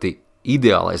ļoti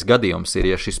ideālais gadījums ir,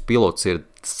 ja šis pilots ir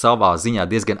savā ziņā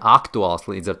diezgan aktuāls,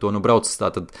 līdz ar to braucis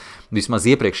tātad vismaz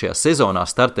iepriekšējā sezonā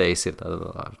startējis ir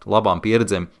ar labām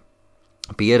pieredzi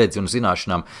un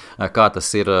zināšanām, kā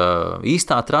tas ir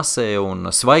īstā trasē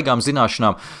un svaigām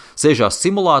zināšanām, sēžās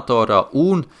simulātorā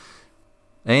un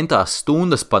entās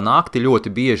stundas pa nakti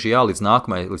ļoti bieži līdz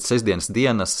sestdienas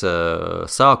dienas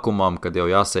sākumam, kad jau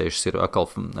jāsēžas ir atkal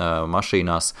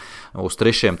mašīnās uz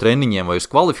 3. treniņiem vai uz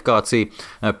kvalifikāciju,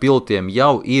 pilotiem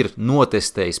jau ir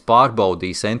notestējis,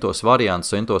 pārbaudījis entos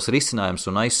variantus, entos risinājumus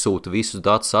un aizsūta visus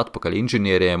datus atpakaļ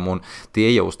inženieriem, un tie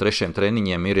jau uz 3.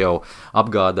 treniņiem ir jau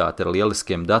apgādāti ar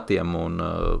lieliskiem datiem,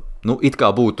 un it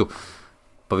kā būtu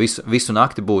pa visu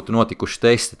nakti būtu notikuši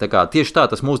testi. Tā kā tieši tā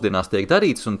tas mūsdienās tiek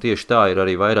darīts, un tieši tā ir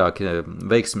arī vairāki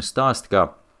veiksmes stāsti, kā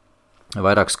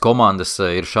vairākas komandas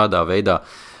ir šādā veidā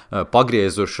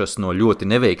pagriezušas no ļoti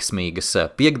neveiksmīgas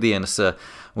piekdienas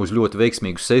uz ļoti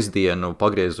veiksmīgu sestdienu,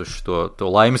 pagriezuši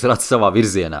to laimes ratu savā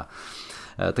virzienā.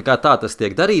 Tā kā tā tas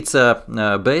tiek darīts,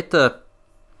 bet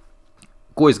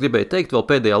ko es gribēju teikt, vēl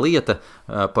pēdējā lieta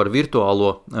par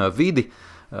virtuālo vidi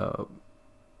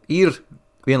ir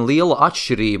viena liela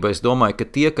atšķirība. Es domāju, ka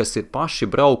tie, kas ir paši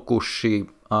braukuši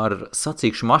ar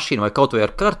sacīkšu mašīnu vai kaut vai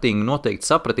ar kartingu, noteikti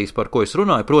sapratīs, par ko es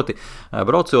runāju. Proti,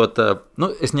 braucot,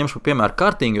 es ņemšu piemēru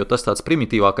kartingu, jo tas tāds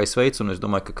primitīvākais veids, un es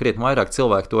domāju, ka krietni vairāk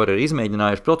cilvēki to arī ir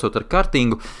izmēģinājuši. Braucot ar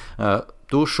kartingu,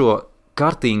 tu šo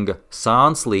kartinga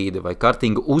sānslīdi vai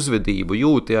kartinga uzvedību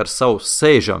jūti ar savu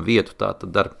sēžam vietu,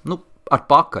 tātad ar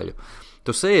pakaļu.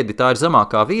 Tu sēdi, tā ir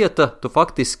zemākā vieta, tu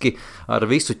faktiski ar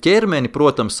visu ķermeni,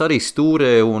 protams, arī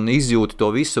stūrē un izjūti to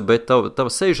visu, bet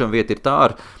tava sēžam vieta ir tā,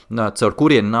 caur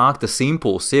kurien nāk tas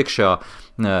impulss iekšā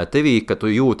tevī, ka tu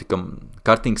jūti, ka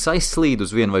kartings aizslīd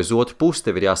uz vienu vai uz otru pusi,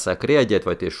 tev ir jāsāk reaģēt,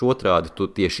 vai tieši otrādi tu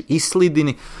tieši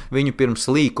izslidini viņu pirms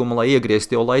līkuma, lai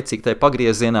iegriezti jau laicīgi tai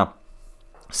pagriezienā.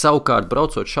 Savukārt,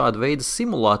 braucot šādu veidu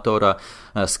simulatorā,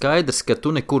 skaidrs, ka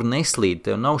tu nekur neslīdi,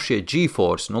 tev nav šie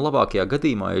G-force. Labākajā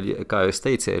gadījumā, kā jau es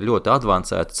teicu, ir ļoti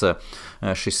advancēts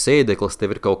šis sēdeklis,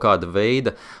 tev ir kaut kāda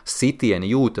veida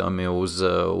sitieni jūtami uz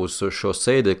šo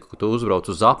sēdekli, tu uzbrauc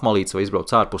uz apmalītes vai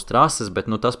izbrauc ārpus trases, bet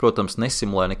tas, protams,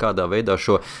 nesimulē nekādā veidā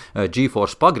šo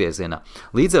G-force pagriezienā.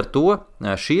 Līdz ar to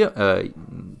šie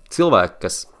cilvēki,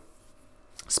 kas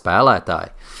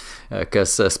spēlētāji,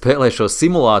 kas spēlē šo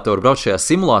simulātoru, brauc šajā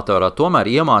simulātorā, tomēr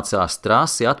iemācās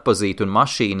trasi atpazīt un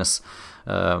mašīnas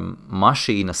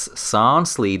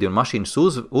sānslīdi un mašīnas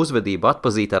uzvedību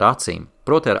atpazīt ar acīm.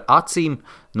 Proti ar acīm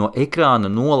no ekrāna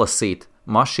nolasīt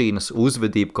mašīnas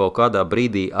uzvedību kaut kādā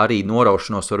brīdī, arī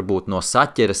noraušanos varbūt no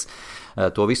saķeres,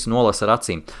 to visu nolasa ar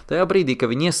acīm. Tajā brīdī, kad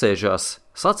viņi iesēžās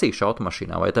sacīkšu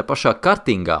automašīnā vai tā pašā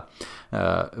kartingā,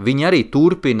 viņi arī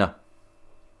turpina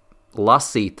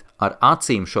lasīt ar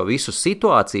acīm šo visu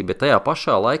situāciju, bet tajā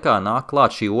pašā laikā nāk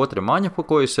klāt šī otra maņa, par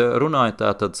ko es runāju,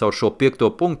 tātad caur šo 5.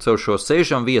 punktu, caur šo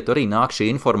sēžam vietu arī nāk šī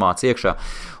informācija iekšā.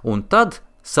 Un tad,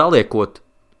 saliekot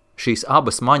šīs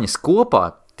abas maņas kopā,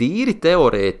 tīri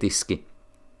teorētiski,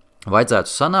 vajadzētu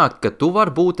sanākt, ka tu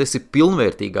varbūt esi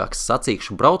pilnvērtīgāks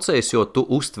sacīkšu braucējs, jo tu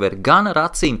uztver gan ar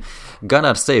acīm, gan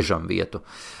ar sēžam vietu.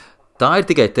 Tā ir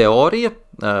tikai teorija,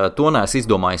 to neesmu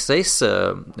izdomājis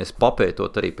es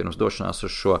papētot arī pirms došanās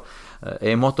uz šo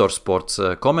e-motorsports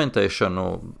komentēšanu,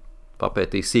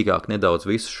 papētīju sīkāk nedaudz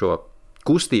visu šo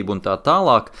kustību un tā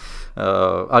tālāk,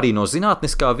 arī no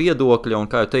zinātniskā viedokļa, un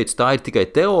kā jau teicu, tā ir tikai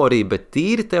teorija, bet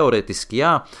tīri teoretiski,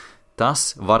 jā,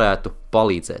 tas varētu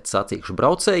palīdzēt sacīkšu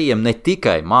braucējiem ne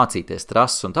tikai mācīties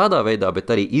trases un tādā veidā,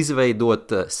 bet arī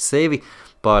izveidot sevi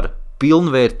par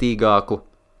pilnvērtīgāku,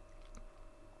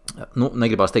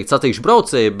 negribās teikt sacīkšu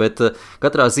braucēju, bet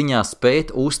katrā ziņā spēt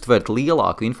uztvert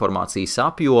lielāku informācijas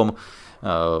apjomu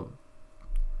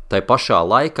tai pašā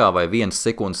laikā vai 1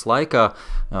 sekundes laikā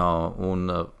un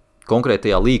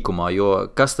konkrētajā līkumā, jo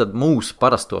kas tad mūsu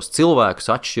parastos cilvēkus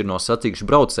atšķir no sacīkšu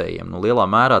braucējiem? Nu, lielā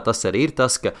mērā tas arī ir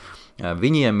tas, ka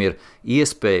viņiem ir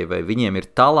iespēja, vai viņiem ir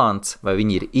talants, vai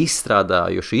viņi ir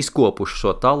izstrādājuši, izkopuši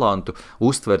šo talantu,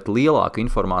 uztvert lielāku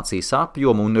informācijas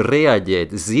apjomu un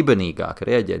reaģēt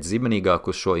zibenīgāk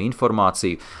uz šo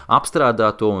informāciju,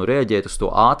 apstrādāt to un reaģēt uz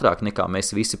to ātrāk nekā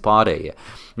mēs visi pārējie.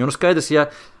 Jo nu skaidrs, ja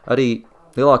arī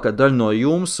lielākā daļa no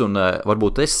jums, un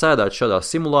varbūt es sēdētu šādā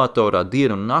simulatorā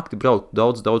dienu un nakti, braukt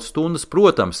daudz stundas,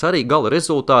 protams, arī gala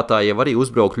rezultātā jau arī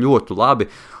uzbraukt ļoti labi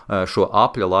šo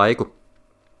apļa laiku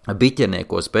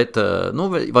biķerniekos, bet,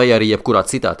 vai arī jebkurā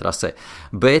citā trasē.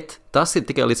 Bet tas ir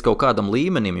tikai līdz kaut kādam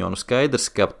līmenim, jo nu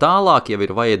skaidrs, ka tālāk jau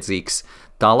ir vajadzīgs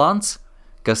talants,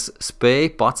 kas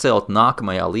spēj pacelt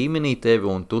nākamajā līmenī tevi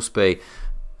un tu spēj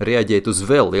reaģēt uz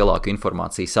vēl lielāku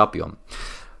informācijas apjomu.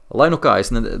 Lai nu kā, es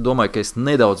domāju, ka es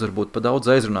nedaudz varbūt pa daudz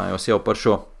aizrunājos jau par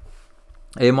šo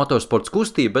motorsports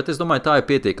kustību, bet es domāju, tā ir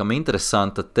pietiekami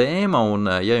interesanta tēma, un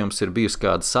ja jums ir bijusi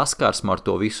kāda saskarsme ar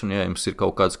to visu, un ja jums ir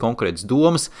kaut kādas konkrētas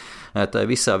domas, tā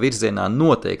visā virzienā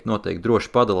noteikti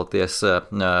droši padalieties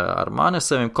ar mani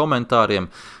saviem komentāriem.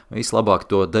 Vislabāk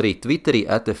to darīt Twitterī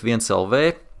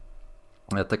 @f1lv,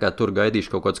 tā kā tur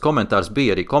gaidīšu kaut kāds komentārs,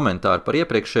 bija arī komentāri par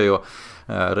iepriekšējo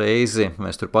reizi,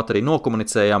 mēs turpat arī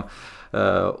nokomunicējām,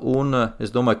 un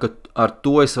es domāju, ka ar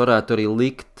to es varētu arī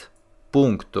likt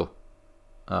punktu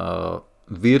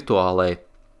virtuālai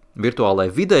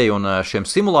videi un šiem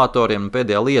simulatoriem.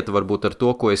 Pēdējā lieta varbūt ar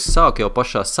to, ko es sāku jau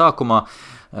pašā sākumā,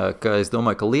 ka es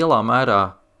domāju, ka lielā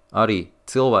mērā arī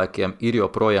cilvēkiem ir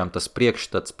joprojām tas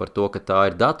priekšstats par to, ka tā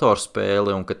ir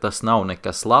datorspēle un ka tas nav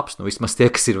nekas labs, nu vismaz tie,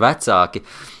 kas ir vecāki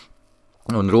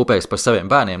un rūpējas par saviem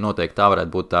bērniem, noteikti tā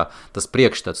varētu būt tas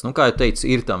priekšstats. Nu, kā jau teicu,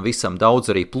 ir tam visam daudz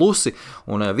arī plusi,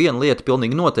 un viena lieta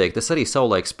pilnīgi noteikti, es arī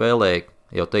savulaik spēlēju,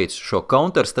 jau teicu, šo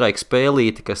Counter-Strike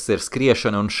spēlīti, kas ir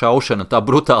skriešana un šaušana, tā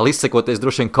brutāli izsekoties,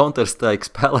 droši vien Counter-Strike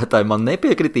spēlētāji man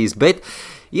nepiekritīs, bet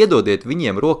iedodiet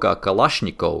viņiem rokā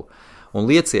Kalašņikovu un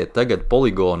lieciet tagad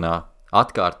poligonā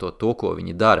atkārtot to, ko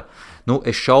viņi dara. Nu,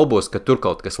 es šaubos, ka tur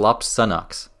kaut kas labs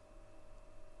sanāks.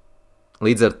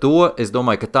 Līdz ar to es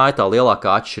domāju, ka tā ir tā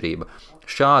lielākā atšķirība.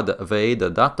 Šāda veida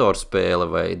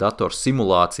datorspēle vai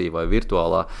datorsimulācija vai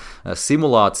virtuālā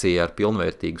simulācija ar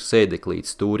pilnvērtīgu sēdeklīti,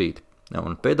 stūrīti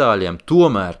un pedāļiem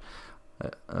tomēr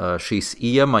šīs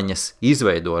iemaņas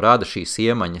rada šīs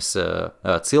iemaņas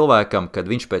cilvēkam, kad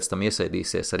viņš pēc tam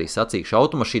iesēdīsies arī sacīkšu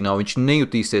automašīnā, viņš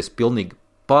nejutīsies pilnīgi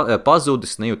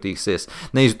pazudis,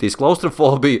 nejutīs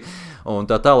klaustrofobiju un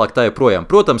tā tālāk tā joprojām.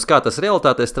 Protams, kā tas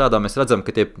realitātē strādā, mēs redzam,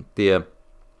 ka tie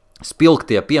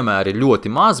spilgtie piemēri ir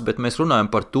ļoti maz, bet mēs runājam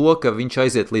par to, ka viņš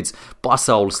aiziet līdz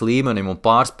pasaules līmenim un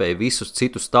pārspēja visus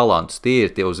citus talantus. Tie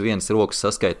ir tie uz vienas rokas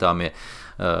saskaitāmie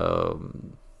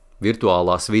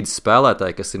virtuālās vidas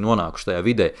spēlētāji, kas ir nonākuši tajā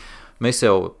vidē. Mēs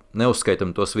jau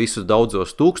neuzskaitam tos visus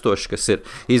daudzos tūkstošus, kas ir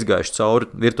izgājuši cauri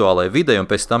virtuālajai videi un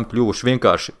pēc tam kļuvuši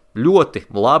vienkārši ļoti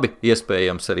labi,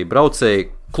 iespējams arī braucēji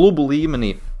klubu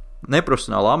līmenī,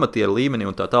 neprofesionāla amatieru līmenī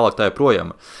un tā tālāk tā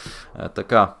joprojām. Tā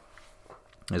kā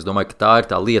es domāju, ka tā ir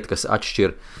tā lieta, kas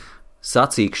atšķir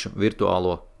sacīkšu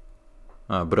virtuālo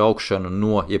braukšanu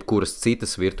no jebkuras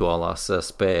citas virtuālās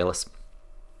spēles.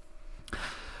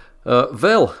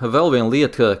 Vēl viena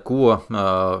lieta, ko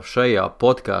šajā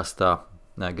podkāstā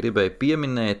gribēju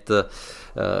pieminēt,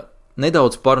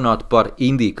 nedaudz parunāt par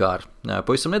IndyCar.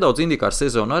 Pavisam nedaudz IndyCar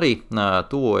sezonu arī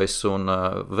tuvojas un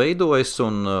veidojas,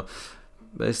 un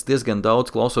es diezgan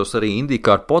daudz klausos arī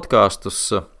IndyCar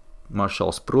podkāstus.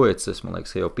 Maršals Proecis, man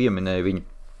liekas, jau pieminēja viņu,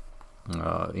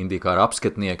 IndyCar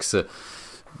apskatnieks,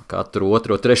 katru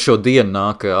 2. 3. dienu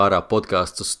nāk ārā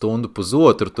podkāsts uz stundu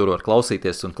pusotru, tur var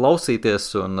klausīties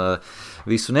un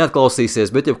visu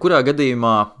neatklausīsies, bet jebkurā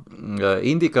gadījumā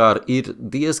IndyCar ir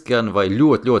diezgan vai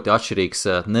ļoti atšķirīgs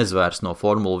nezvērs no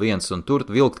Formula 1, un tur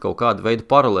vilkt kaut kādu veidu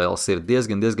paralēles ir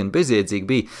diezgan bezjēdzīgi.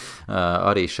 Bija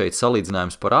arī šeit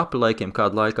salīdzinājums par aprilaikiem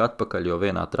kādu laiku atpakaļ, jo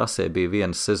vienā trasē bija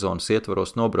vienas sezonas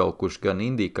ietvaros nobraukuši gan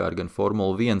IndyCar, gan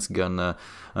Formula 1, gan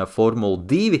Formula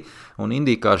 2, un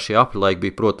IndyCar šie aprilaiki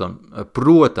bija,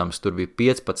 protams, tur bija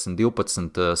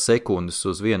 15-12 sekundes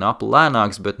uz vienu apli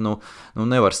lēnāks, bet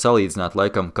nevar salīdzināt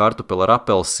laikam kartupeli ar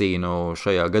apelsīnu.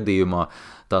 Šajā gadījumā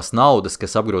tās naudas,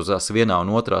 kas apgrozās vienā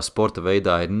un otrā sporta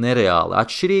veidā, ir nereāli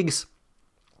atšķirīgas.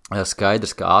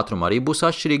 Skaidrs, ka ātruma arī būs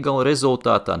atšķirīga gala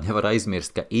rezultātā. Nevar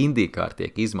aizmirst, ka IndyCar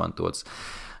tiek izmantots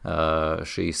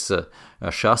šīs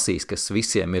šasīs, kas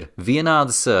visiem ir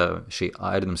vienādas, šī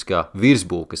aerodinamiskā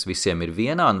virsbūve, kas visiem ir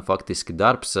vienāda, faktiski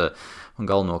darbs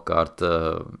galvenokārt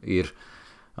ir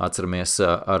Atceramies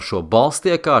ar šo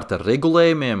balstiekārtu, ar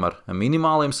regulējumiem, ar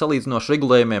minimāliem salīdzinoši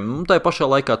regulējumiem. Tā pašā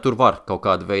laikā tur var kaut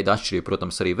kāda veida atšķirība,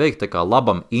 protams, arī veikt. Tā kā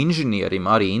labam inženierim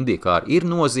arī IndyCar ir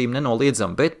nozīme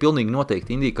nenoliedzama, bet pilnīgi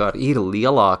noteikti IndyCar ir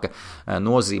lielāka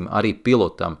nozīme arī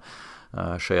pilotam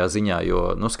šajā ziņā,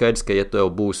 jo skaidrs, ka ja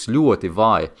tev būs ļoti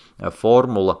vāja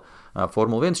Formula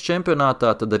 1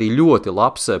 čempionātā, tad arī ļoti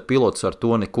labs pilots ar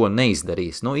to neko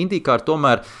neizdarīs. IndyCar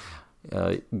tomēr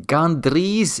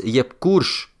gandrīz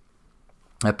jebkura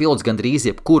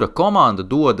komanda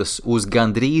dodas uz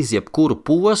gandrīz jebkuru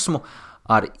posmu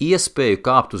ar iespēju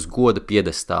kāpt uz goda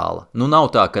piedestāla.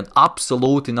 Nav tā, ka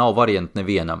absolūti nav variantu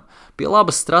nevienam. Pie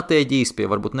labas stratēģijas, pie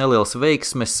varbūt nelielas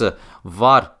veiksmes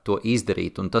var to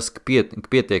izdarīt, un tas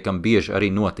pietiekami bieži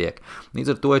arī notiek.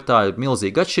 Līdz ar to ir tā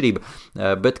milzīga atšķirība,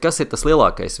 bet kas ir tas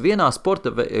lielākais?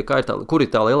 Kur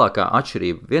ir tā lielākā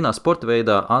atšķirība? Vienā sporta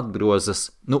veidā atgrozas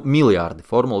miljārdi.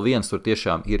 Formula 1 tur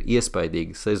tiešām ir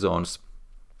iespaidīgi sezonas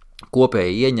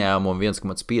kopēji ieņēmumi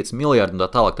 1,5 miljardi un tā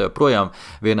tālāk. Tā joprojām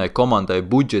vienai komandai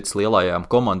budžets lielajām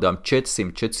komandām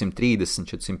 400, 430,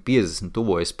 450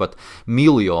 tuvojas pat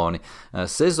miljoni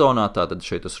sezonā. Tātad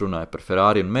šeit es runāju par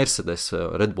Ferrari un Mercedes,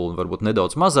 Red Bull varbūt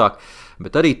nedaudz mazāk,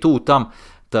 bet arī tam,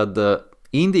 tad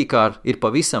IndyCar ir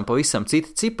pavisam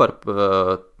citi cipari,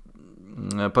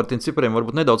 par tiem cipariem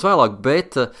varbūt nedaudz vēlāk,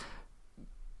 bet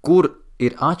kur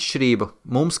ir atšķirība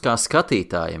mums kā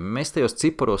skatītājiem. Mēs tajos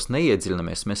ciparos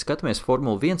neiedziļinamies. Mēs skatāmies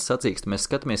Formula 1 sacīksti, mēs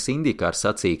skatāmies IndyCar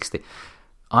sacīksti.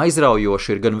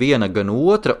 Aizraujoši ir gan viena, gan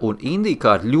otra, un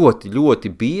IndyCar ļoti,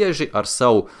 ļoti bieži ar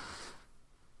savu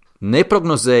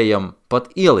neprognozējam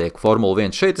pat ieliek Formula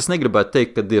 1. Šeit es negribētu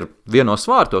teikt, ka ir vienos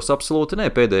vārtos, absolūti ne.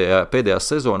 Pēdējā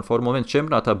sezona Formula 1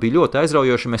 čempionātā bija ļoti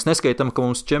aizraujoša. Mēs neskaitām, ka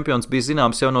mums čempions bija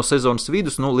zināms jau no sezonas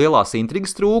vidus, lielās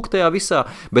intrigas trūka tajā visā,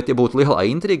 bet ja būtu lielā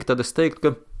intriga, tad es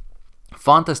teiktu, ka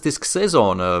fantastiska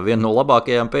sezona, viena no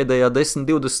labākajām pēdējā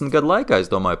 10-20 gadu laikā, es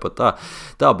domāju, pat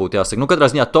tā būtu jāsaka. Katrā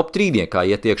ziņā top 3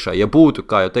 iet iekšā, ja būtu,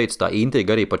 kā jau teicu, tā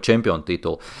intriga arī par čempionu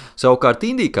titulu. Savukārt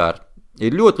IndyCar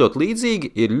ir ļoti, ļoti līdzīgi,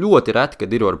 ir ļoti reti,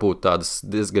 kad ir varbūt tādas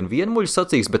diezgan vienmuļas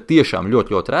sacīkstes, bet tiešām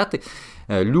ļoti, ļoti reti.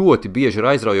 Ļoti bieži ir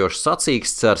aizraujošas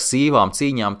sacīkstes ar sīvām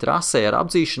cīņām trasē, ar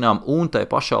apdzīšanām, un tai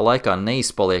pašā laikā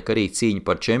neizpaliek arī cīņa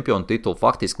par čempionu titulu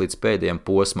faktiski līdz pēdējiem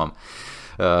posmam.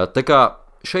 Tā kā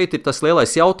šeit ir tas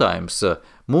lielais jautājums.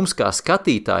 Mums kā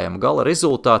skatītājiem gala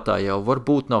rezultātā jau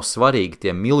varbūt nav svarīgi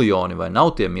tie miljoni vai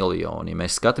nav tie miljoni.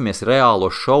 Mēs skatāmies reālo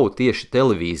šovu tieši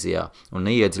televīzijā un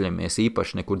neiedziļamies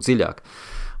īpaši nekur dziļāk.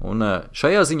 Un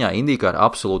šajā ziņā IndyCar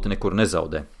absolūti nekur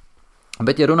nezaudē.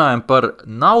 Bet, ja runājam par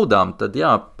naudām, tad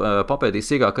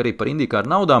papētīs sīkāk arī par IndyCar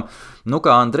naudām.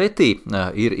 Kā Andretti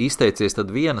ir izteicies,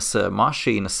 tad vienas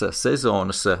mašīnas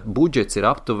sezonas budžets ir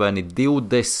aptuveni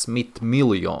 20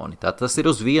 miljoni. Tātad tas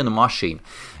ir uz vienu mašīnu,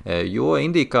 jo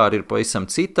IndyCar ir pavisam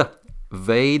cita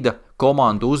veida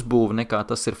komandu uzbūve nekā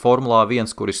tas ir Formulā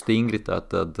 1, kur ir stingri,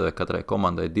 tātad katrai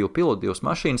komandai 2 piloti, 2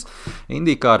 mašīnas.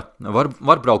 IndyCar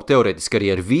var braukt teorētiski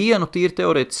arī ar vienu tīri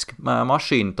teorētiski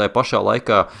mašīnu, tai pašā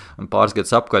laikā pāris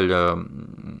gadus apkaļ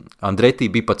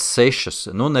Andretti bija pat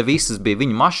 6. Ne visas bija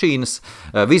viņa mašīnas,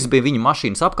 visas bija viņa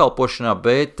mašīnas apkalpošanā,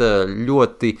 bet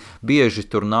ļoti bieži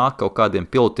tur nāk kaut kādiem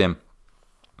pilotiem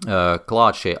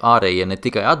klāt šie ārējie ne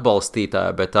tikai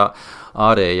atbalstītāji, bet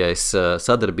ārējais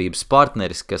sadarbības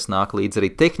partneris, kas nāk līdz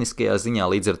arī tehniskajā ziņā,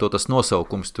 līdz ar to tas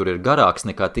nosaukums tur ir garāks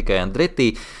nekā tikai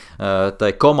Andretti tai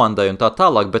komandai un tā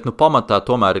tālāk, bet pamatā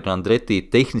tomēr ir Andretti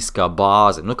tehniskā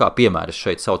bāze. Kā piemērs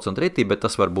šeit sauc Andretti, bet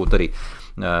tas varbūt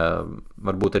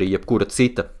arī jebkura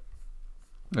cita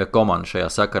komanda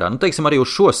šajā sakarā. Teiksim, arī uz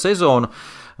šo sezonu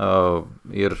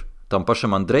ir tam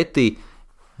pašam Andretti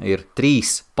ir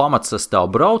 3 pamatsastāvu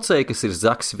braucēji, kas ir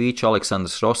Zaks Vīčs,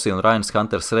 Aleksandrs Rossi un Rains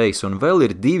Hunters Rejs, un vēl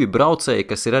ir 2 braucēji,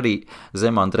 kas ir arī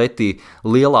zem Andretti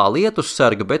lielā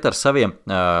lietussarga, bet ar saviem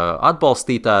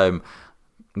atbalstītājiem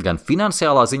gan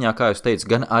finansiālā ziņā, kā jūs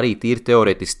teicu, gan arī tīri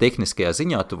teorētiski tehniskajā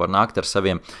ziņā. Tu var nākt ar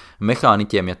saviem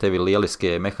mehāniķiem, ja tev ir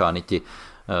lieliskie mehāniķi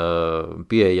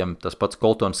pieejami, tas pats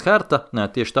Coltons Herta,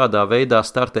 tieši tādā veidā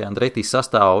startē Andretti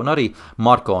sastāvā un arī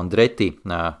Marko Andretti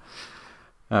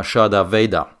šādā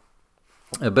veidā.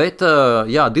 Bet,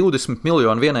 20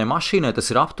 miljoni vienai mašīnai,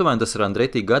 tas ir aptuveni, tas ir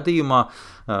Andretti gadījumā,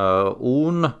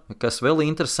 un, kas vēl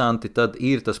interesanti, tad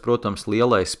ir tas, protams,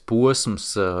 lielais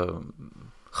posms,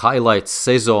 highlights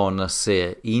sezonas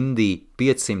Indy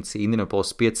 500,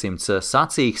 Indianapolis 500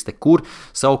 sacīkste, kur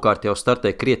savukārt jau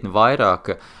startē krietni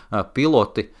vairāk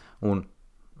piloti un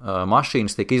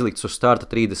mašīnas tiek izliktas uz starta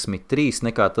 33,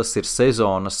 nekā tas ir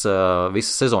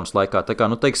visas sezonas laikā. Tā kā,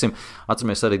 teiksim,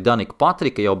 atceramies arī Danika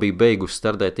Patrika jau bija beigusi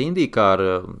startēt IndyCar,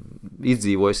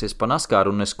 izdzīvojusies pa NASCAR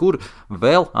un neskur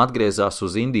vēl atgriezās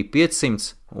uz Indy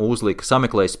 500,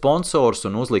 sameklēja sponsors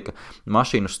un uzlika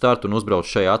mašīnu startu un uzbrauc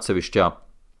šajā atsevišķā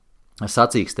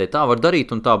sacīkstē. Tā var darīt,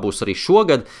 un tā būs arī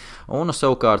šogad, un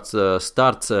savukārt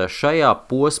starts šajā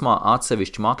posmā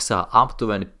atsevišķi maksā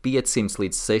aptuveni 500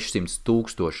 līdz 600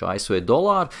 tūkstoši ASV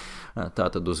dolāru,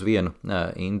 tātad uz vienu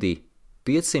Indy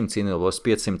 500, Indianapolis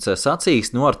 500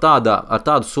 sacīksti, ar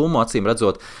tādu summu, acīm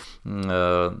redzot,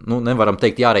 nevaram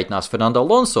teikt jārēķinās Fernando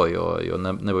Alonso, jo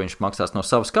ne viņš maksās no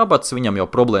savas kabatas, viņam jau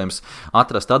problēmas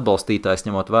atrast atbalstītājs,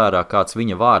 ņemot vērā, kāds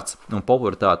viņa vārds un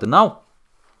popularitāte nav.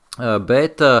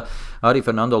 Bet arī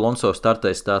Fernando Alonso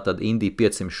startēs tātad Indy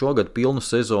 500 šogad pilnu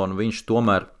sezonu, viņš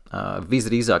tomēr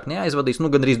visdrīzāk neaizvadīs,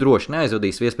 gandrīz droši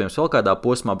neaizvadīs, iespējams vēl kādā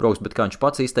posmā brauks, bet kā viņš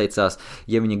pats izteicās,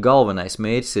 ja viņa galvenais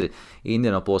mērķis ir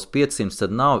Indianapolis 500,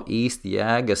 tad nav īsti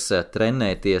jēgas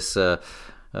trenēties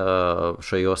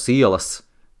šajos ielas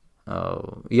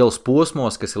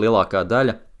posmos, kas ir lielākā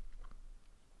daļa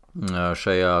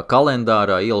šajā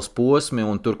kalendārā ielas posmi,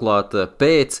 un turklāt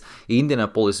pēc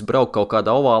Indianapolis braukt kaut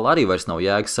kādā ovāla arī vairs nav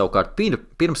jēgas. Savukārt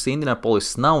pirms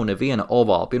Indianapolis nav neviena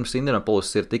ovāla. Pirms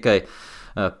Indianapolis ir tikai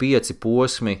 5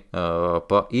 posmi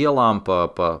pa ielām,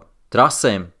 pa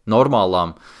trasēm,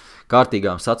 normālām,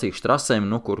 kārtīgām sacīkšu trasēm,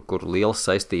 kur lielas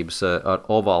saistības ar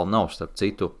ovālu nav. Starp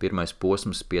citu, pirmais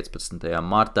posms 15.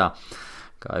 martā,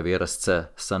 kā jau ierasts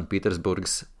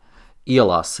Sanpēterburgas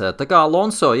ielās. Tā kā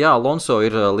Alonso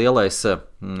ir lielais,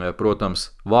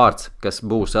 protams, vārds, kas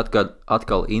būs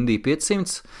atkal Indy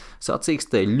 500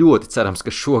 sacīkstē. Ļoti cerams, ka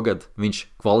šogad viņš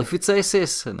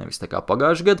kvalificēsies, nevis tā kā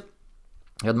pagājušajā gadā,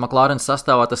 kad McLaren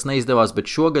sastāvā tas neizdevās, bet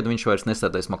šogad viņš vairs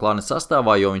nestartēs McLaren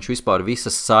sastāvā, jo viņš vispār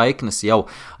visas saiknes jau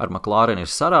ar McLaren ir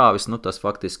sarāvis, tas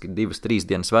faktiski 2-3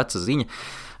 dienas veca ziņa.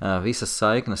 Visas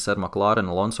saiknes ar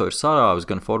McLaren Alonso ir sarāvis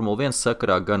gan Formula 1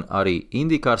 sakarā, gan arī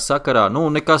IndyCar sakarā.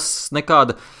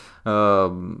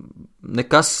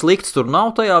 Nekas slikts tur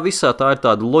nav tajā visā, tā ir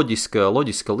tāda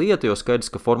loģiska lieta, jo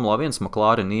skaidrs, ka Formula 1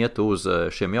 McLaren iet uz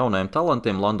šiem jaunajiem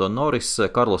talantiem, Lando Norris,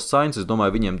 Carlos Sainz, es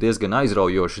domāju, viņiem diezgan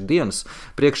aizraujoši dienas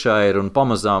priekšā ir, un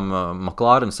pamazām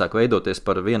McLaren sāk veidoties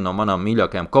par vienu no manām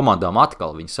mīļākajām komandām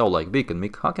atkal. Viņi savulaik bija, kad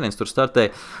Mika Hakinens tur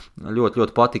startēja, ļoti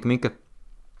patika Mika.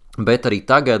 Bet arī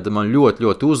tagad man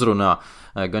ļoti uzrunā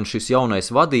gan šis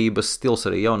jaunais vadības stils,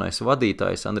 arī jaunais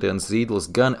vadītājs Andrians Zīdlis,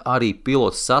 gan arī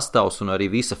pilots sastāvs un arī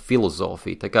visa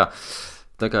filozofija.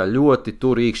 Tā kā ļoti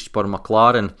turīkšķi par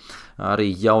McLaren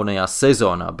arī jaunajā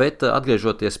sezonā. Bet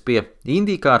atgriežoties pie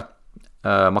IndyCar,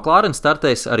 McLaren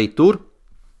startēs arī tur,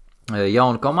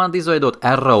 jaunu komandu izveidot,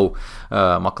 Arrow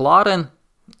McLaren,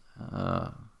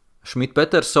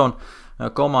 Schmidt-Peterson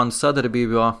komandu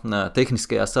sadarbībā,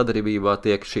 tehniskajā sadarbībā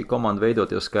tiek šī komanda veidot,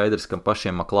 jo skaidrs, ka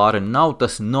pašiem McLaren nav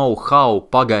tas know-how,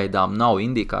 pagaidām nav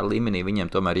IndyCar līmenī,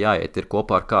 viņiem tomēr jāiet ir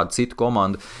kopā ar kādu citu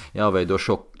komandu, jāveido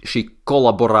šī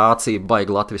kolaborācija,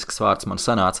 baigi latvisks vārds man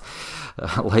sanāca,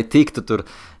 lai tiktu tur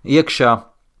iekšā.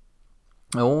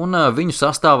 Un viņu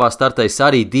sastāvā startēs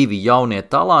arī 2 jaunie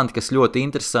talanti, kas ļoti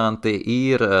interesanti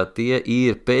ir, tie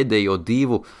ir pēdējo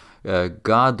 2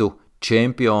 gadu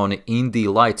čempioni, Indy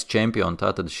Lights čempioni,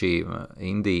 tātad šī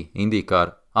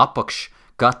IndyCar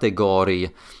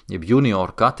apakškategorija, jeb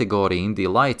junior kategorija Indy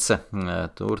Lights,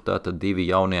 tur tātad 2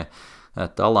 jaunie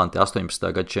talanti,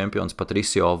 18. gada čempions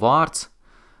Patricio Vārts,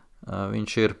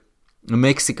 viņš ir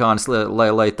meksikānis,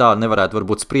 lai tā nevarētu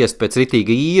varbūt spriest pēc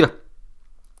ritīga īra,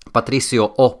 Patricio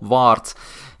Vārts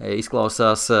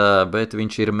izklausās, bet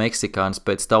viņš ir meksikānis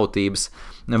pēc tautības.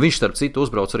 Viņš, starp citu,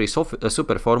 uzbrauc arī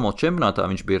Superformula čempionātā,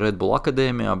 viņš bija Red Bull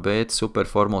akadēmijā, bet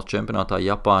Superformula čempionātā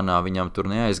Japānā viņam tur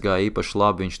neaizgāja īpaši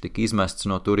labi, viņš tika izmests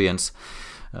no turienes,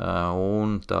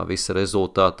 un tā visa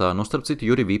rezultātā, starp citu,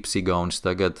 Juri Vips Igaunis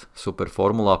tagad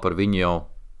Superformulā, par viņu jau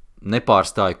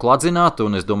nepārstāju kladzināt,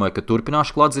 un es domāju, ka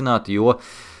turpināšu kladzināt, jo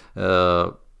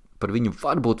par viņu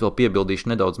varbūt vēl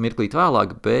piebildīšu nedaudz mirklīt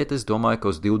vēlāk, bet es domāju,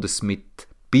 ka uz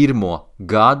 21.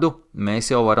 gadu mēs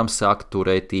jau varam sākt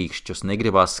turēt īkšķus.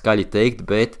 Negribās skaļi teikt,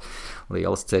 bet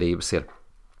lielas cerības ir,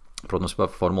 protams, par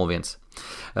Formula 1.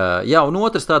 Un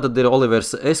otrs tātad ir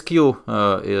Olivers Eskew,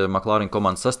 McLaren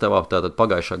komandas sastāvā, tātad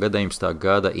pagājušā gada 19.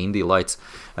 gada Indy Lights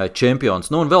čempions.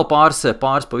 Un vēl pāris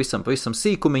pavisam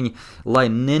sīkumiņi, lai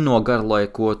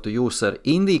nenogarlaikotu jūs ar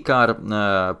IndyCar,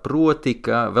 proti,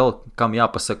 ka vēl kam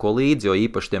jāpasako līdzi, jo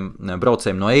īpaši tiem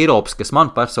braucējiem no Eiropas, kas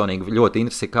man personīgi ļoti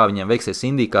interesē, kā viņiem veiksies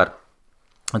IndyCar.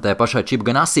 Tā pašā Chip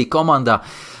Ganassi komandā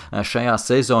šajā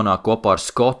sezonā kopā ar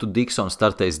Scottu Dixonu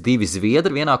startēs 2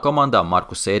 zviedri vienā komandā,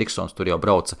 Markus Eriksons tur jau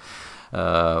brauca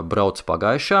brauca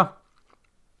pagājušā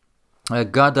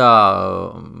gadā,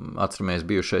 atceramies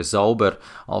bijušais Zauber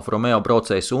Alfa Romeo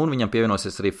braucējs, un viņam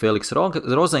pievienosies arī Feliks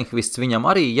Rozenkvists, viņam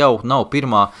arī jau nav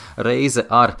pirmā reize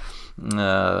ar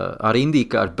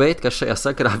IndyCar, bet kas šajā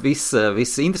sakarā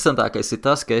viss interesantākais ir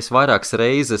tas, ka es vairākas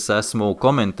reizes esmu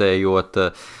komentējot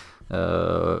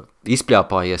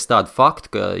izpļāpājies tādu faktu,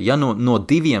 ka ja no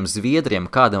diviem zviedriem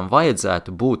kādam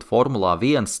vajadzētu būt Formulā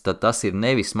 1, tad tas ir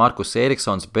nevis Markus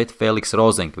Eriksons, bet Feliks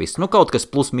Rozenkvists. Kaut kas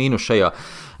plus mīnus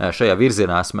šajā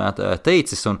virzienā esmu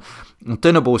teicis, un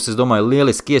te būs, es domāju,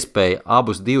 lieliski iespēja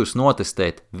abus divus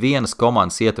notestēt vienas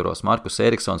komandas ietvaros. Markus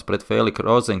Eriksons pret Feliku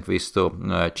Rozenkvistu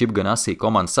Chip Ganassi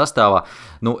komandas sastāvā.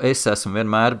 Es esmu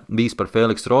vienmēr bijis par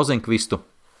Feliksu Rozenkvistu.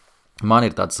 Man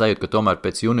ir tāds sajūta, ka tomēr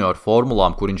pēc junior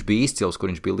formulām, kur viņš bija izcils, kur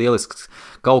viņš bija lielisks,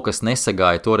 kaut kas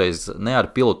nesagāja toreiz ne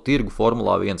ar pilotu tirgu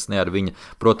Formulā 1, ne ar viņa,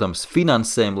 protams,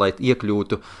 finansēm, lai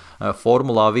iekļūtu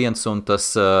Formulā 1, un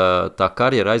tā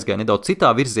karjera aizgāja nedaudz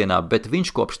citā virzienā, bet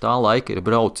viņš kopš tā laika ir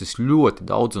braucis ļoti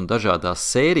daudz un dažādās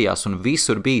sērijās, un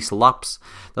visur bijis labs.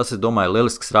 Tas, es domāju,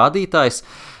 lielisks rādītājs.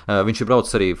 Viņš ir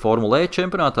braucis arī Formula E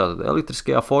čempionātā,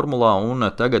 elektriskajā formulā, un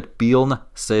tagad pilna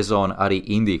sezona arī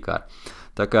IndyCar.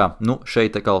 Tā kā,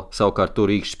 šeit savukārt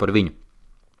tur īkšķis par viņu.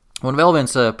 Un vēl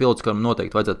viens pilots, kuram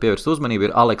noteikti vajadzētu pievērst uzmanību,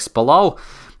 ir Aleks Palau,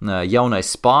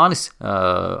 jaunais spānis,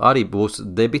 arī būs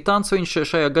debitants viņš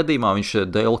šajā gadījumā, viņš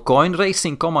Dale Coyne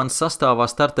Racing komandas sastāvā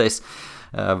startēs.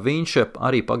 Viņš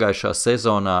arī pagājušā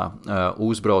sezonā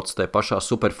uzbrauca tajā pašā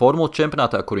superformula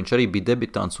čempionātā, kur viņš arī bija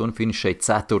debitants un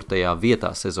finišēja 4.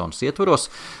 vietā sezonas ietvaros.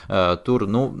 Tur,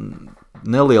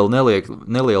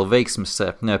 neliela veiksmes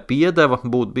piedeva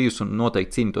būtu bijusi un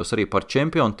noteikti cīnītos arī par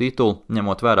čempionu titulu,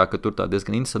 ņemot vērā, ka tur tā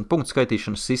diezgan interesanta punktu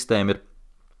skaitīšanas sistēma ir.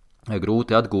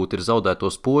 Grūti atgūt ir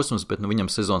zaudētos posmus, bet viņam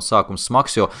sezonas sākums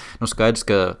smags, jo skaidrs,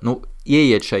 ka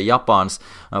ieiet šai Japānas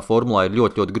formulā ir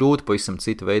ļoti, ļoti grūti, pavisam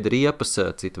cita veida riepas,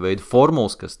 cita veida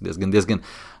formulas, kas diezgan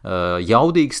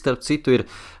jaudīgi starp citu ir,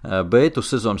 bet uz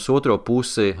sezonas otro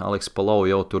pusi Aleks Palau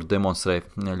jau tur demonstrē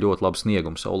ļoti labu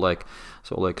sniegumu. Savulaik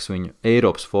es viņu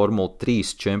Eiropas Formula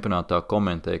 3 čempionātā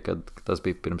komentēju, kad tas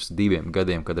bija pirms 2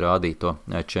 gadiem, kad rādīja to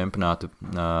čempionātu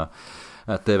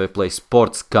TV Play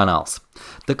Sports kanāls.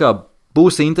 Tā kā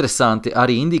būs interesanti,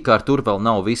 arī IndyCar tur vēl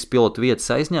nav viss pilotu vietas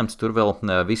aizņemts, tur vēl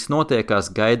viss notiekās,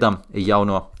 gaidām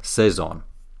jauno sezonu.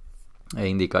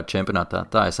 IndyCar čempionātā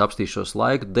tā es apstīšos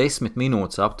laiku, 10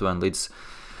 minūtes aptuveni līdz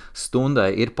stundai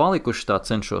ir palikuši, tā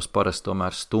cenšos parasti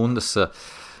tomēr stundas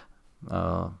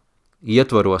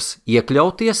ietvaros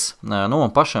iekļauties.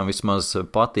 Man pašam vismaz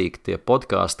patīk tie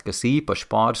podkāsti, kas īpaši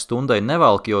pāris stundai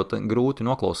nevelk, jo grūti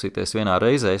noklausīties vienā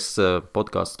reizē. Es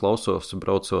podkāstu klausos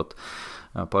braucot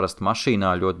parasti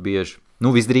mašīnā ļoti bieži,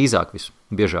 visdrīzāk,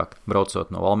 visbiežāk braucot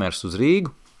no Valmieras uz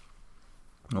Rīgu.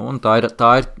 Un tā ir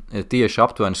tieši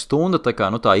aptuveni stunda, tā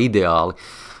kā tā ideāli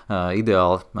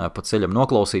pa ceļam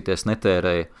noklausīties,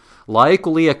 netērēja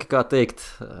laiku lieki, kā teikt,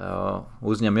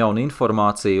 uzņem jaunu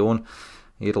informāciju un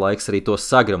ir laiks arī to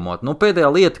sagramot. Pēdējā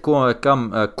lieta,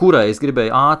 kurai es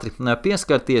gribēju ātri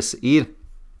pieskarties, ir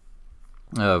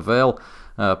vēl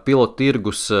pilotu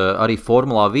tirgus arī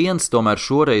Formulā 1, tomēr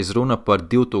šoreiz runa par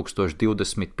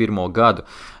 2021. gadu,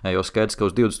 jo skaidrs, ka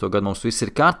uz 20. gadu mums viss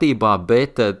ir kārtībā,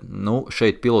 bet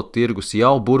šeit pilotu tirgus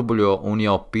jau burbuļo un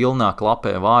jau pilnā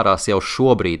klapē vārās jau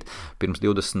šobrīd, pirms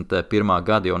 21.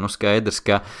 gada, jo skaidrs,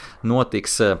 ka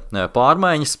notiks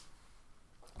pārmaiņas.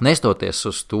 Nestoties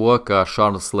uz to, ka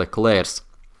Charles Leclerc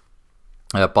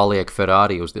paliek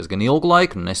Ferrari uz diezgan ilgu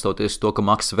laiku, nestoties uz to, ka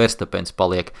Max Verstappens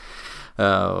paliek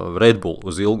Red Bull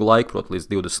uz ilgu laiku, proti līdz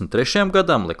 23.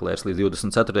 gadam, Leclerc līdz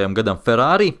 24. gadam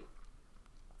Ferrari.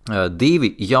 2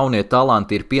 jaunie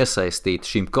talanti ir piesaistīti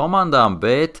šīm komandām,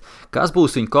 bet kas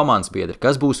būs viņu komandas biedri,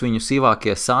 kas būs viņu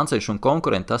sīvākie sānceši un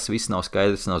konkurenti, tas viss nav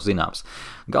skaidrs, nav zināms.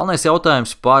 Galvenais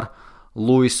jautājums par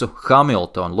Lewisu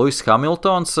Hamiltonu. Lewis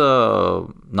Hamiltons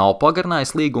nav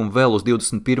pagarinājis līgumu vēl uz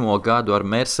 21. gadu ar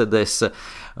Mercedes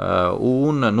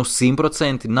un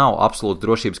 100% nav absolūti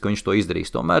drošības, ka viņš to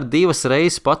izdarīs. Tomēr 2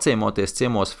 reizes paciemoties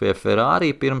ciemos pie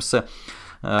Ferrari pirms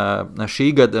šī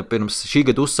gada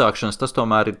uzsākšanas, tas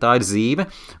tomēr ir zīme,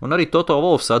 un arī Toto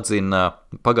Wolffs atzina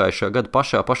pagājušā gada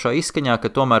pašā izskaņā,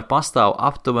 ka tomēr pastāv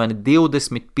aptuveni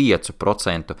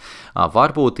 25%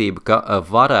 varbūtība, ka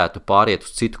varētu pāriet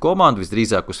uz citu komandu,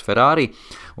 visdrīzāk uz Ferrari,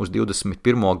 uz 21.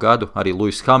 gadu arī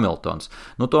Lewis Hamiltons.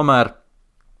 Tomēr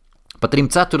pa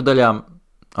 3/4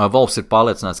 Wolffs ir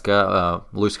pārliecināts, ka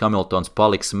Lewis Hamiltons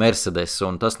paliks Mercedes,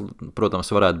 un tas,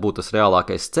 protams, varētu būt tas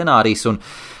reālākais scenārijs, un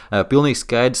pilnīgi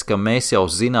skaidrs, ka mēs jau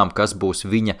zinām, kas būs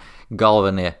viņa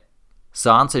galvenie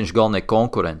sānceņš galvenie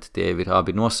konkurenti. Tie ir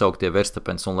abi nosauktie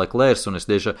Verstappens un Leclerc, un es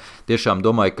tiešām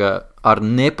domāju, ka ar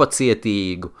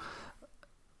nepacietīgu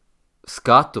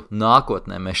skatu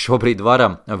nākotnē mēs šobrīd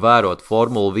varam vērot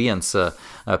Formula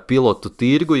 1 pilotu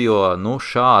tirgu, jo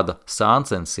šāda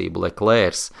sāncensība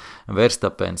Leclerc,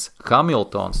 Verstappens,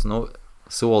 Hamiltons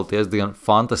solties diezgan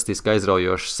fantastiski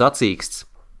aizraujošs sacīksts,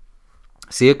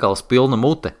 siekals pilna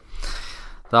mute,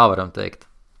 tā varam teikt.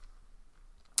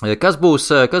 Kas būs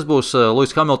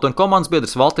Lewis Hamilton komandas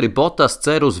biedrs? Valtteri Bottas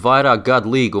cer uz vairāk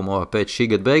gadu līgumu pēc šī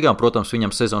gada beigām. Protams,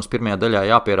 viņam sezonas pirmajā daļā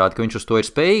jāpierāda, ka viņš uz to ir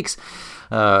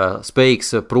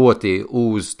spējīgs proti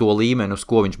uz to līmeni, uz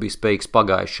ko viņš bija spējīgs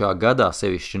pagājušā gadā,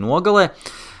 sevišķi nogalē.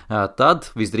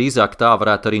 Tad visdrīzāk tā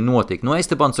varētu arī notikt.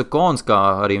 Estebans Ocons,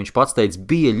 kā arī viņš pats teica,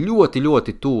 bija ļoti,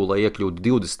 ļoti tūl, lai iekļūtu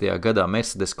 20. gadā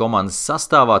Mercedes komandas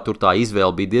sastāvā. Tur tā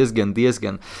izvēle bija diezgan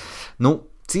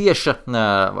cieša,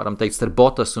 varam teikt, starp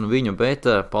Bottas un viņu, bet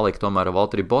palika tomēr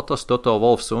Valtteri Bottas, Toto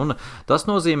Wolffs, un tas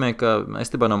nozīmē, ka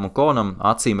Estebanam Oconam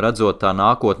acīm redzot tā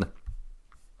nākotne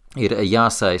ir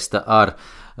jāsaista ar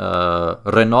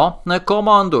Renault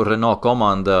komandu. Renault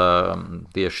komanda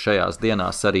tieši šajās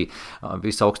dienās arī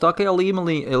visaugstākajā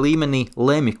līmenī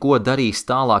lemj, ko darīs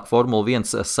tālāk Formula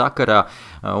 1 sakarā,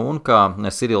 un kā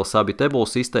Cyrils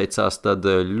Abitebuls izteicās, tad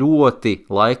ļoti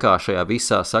laikā šajā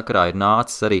visā sakarā ir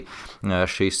nācis arī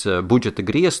šīs budžeta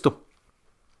griestu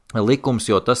likums,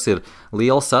 jo tas ir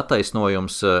liels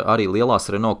attaisnojums arī lielās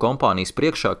Renault kompānijas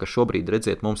priekšā, ka šobrīd,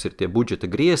 redziet, mums ir tie budžeta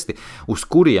griesti, uz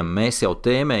kuriem mēs jau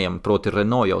tēmējam, proti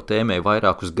Renault jau tēmēja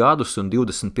vairākus gadus, un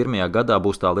 21. gadā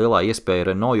būs tā lielā iespēja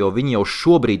Renault, jo viņi jau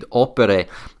šobrīd operē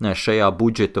šajā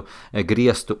budžetu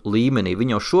griestu līmenī.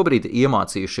 Viņi jau šobrīd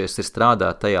iemācījušies ir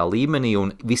strādāt tajā līmenī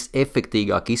un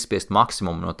visefektīgāk izspiest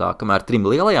maksimumu no tā, kamēr trim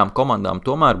lielajām komandām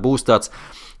tomēr būs tāds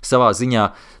savā ziņā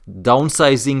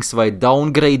downsizings vai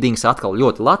downgradings, atkal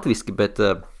ļoti latviski, bet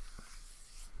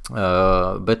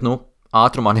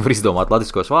ātrumā nevar izdomāt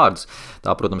latviskos vārdus.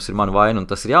 Tā, protams, ir mana vaina un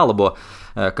tas ir jālabo,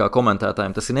 kā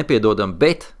komentētājiem tas ir nepiedodami,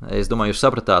 bet es domāju, jūs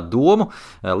sapratāt domu,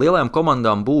 lielajām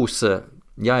komandām būs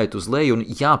jāiet uz leju un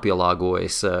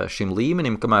jāpielāgojas šim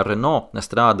līmenim, kamēr Renault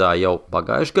strādā jau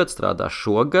pagājuši gadu, strādā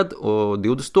šogad,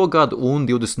 20. gadu, un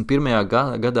 21.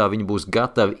 gadā viņi būs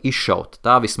gatavi izšaut.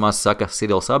 Tā vismaz saka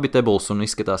Cyrils Abitebuls, un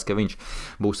izskatās, ka viņš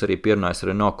būs arī pierunājis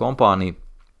Renault kompāniju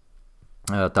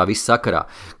tā viss sakarā.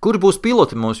 Kur būs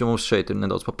piloti? Mums šeit ir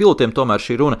nedaudz par pilotiem, tomēr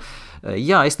šī runa.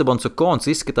 Jā, Estebans Ocons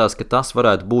izskatās, ka tas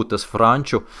varētu būt tas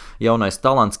franču jaunais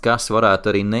talants, kas varētu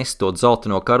arī nest to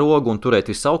zeltaino karogu un turēt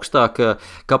visaugstāk.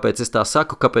 Kāpēc es tā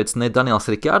saku? Kāpēc ne Daniels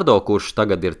Ricciardo, kurš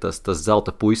tagad ir tas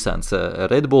zelta puisēns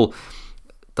Red Bull?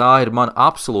 Tā ir man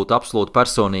absolūti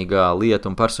personīgā lieta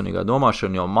un personīgā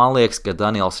domāšana, jo man liekas, ka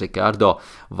Daniels Ricciardo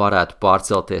varētu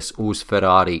pārcelties uz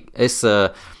Ferrari. Es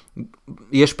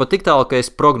iešu pat tik tālu, ka es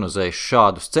prognozēju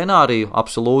šādu scenāriju.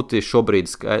 Absolūti šobrīd,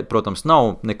 protams,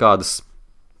 nav nekādas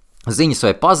ziņas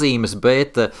vai pazīmes,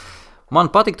 bet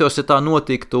man patiktos, ja tā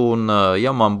notiktu, un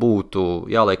ja man būtu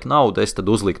jāliek nauda, es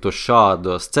tad uzliktu uz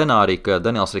šādu scenāriju, ka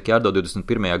Daniels Ricciardo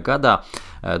 21. gadā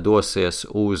dosies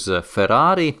uz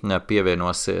Ferrari,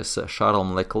 pievienosies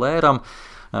Charlesim Leclercam,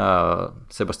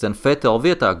 Sebastian Vettel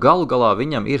vietā. Galu galā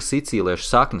viņam ir sicīliešu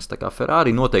saknes, tā kā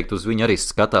Ferrari noteikti uz viņu arī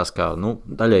skatās kā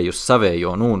daļēji uz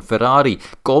savējo, un Ferrari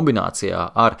kombinācijā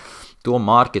ar to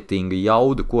mārketinga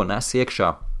jaudu, ko nes iekšā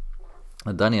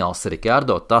Daniels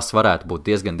Ricciardo, tas varētu būt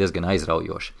diezgan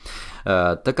aizraujoši.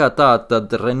 Tā kā tā,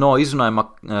 tad Renault izrunājām,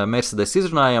 Mercedes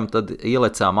izrunājām, tad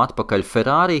ielecām atpakaļ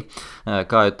Ferrari.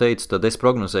 Kā jau teicu, tad es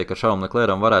prognozēju, ka Charlesim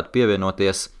Leclercam varētu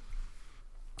pievienoties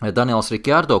Daniels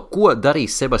Ricciardo. Ko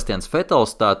darīs Sebastians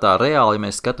Vettels? Tā reāli, ja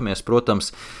mēs skatāmies,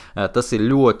 protams, tas ir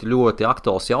ļoti, ļoti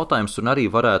aktuāls jautājums, un arī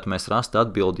varētu mēs rast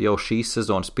atbildi jau šīs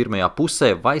sezonas pirmajā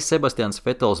pusē, vai Sebastians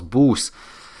Vettels būs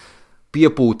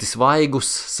piepūtis vaigus,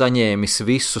 saņēmis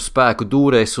visu spēku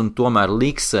dūrēs un tomēr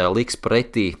liks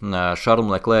pretī Charlesim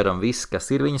Leclercam viss,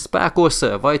 kas ir viņa spēkos,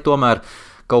 vai tomēr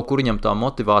kaut kur viņam tā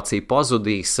motivācija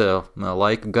pazudīs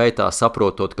laika gaitā,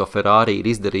 saprotot, ka Ferrari ir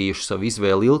izdarījuši savu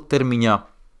izvēli ilgtermiņā,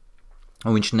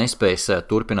 un viņš nespēs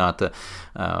turpināt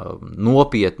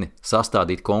nopietni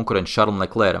sastādīt konkurenci Charlesim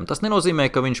Leclercam. Tas nenozīmē,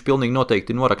 ka viņš pilnīgi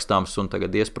noteikti norakstāms un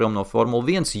tagad ies prom no Formula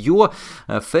 1, jo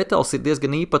Vettels ir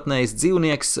diezgan īpatnējs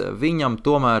dzīvnieks, viņam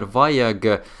tomēr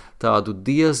vajag tādu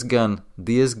diezgan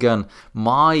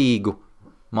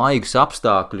mājīgus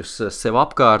apstākļus sev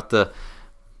apkārt,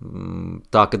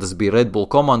 tā, ka tas bija Red Bull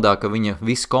komandā, ka viņa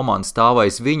visa komanda stāv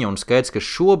aiz viņa, un skaidrs, ka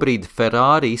šobrīd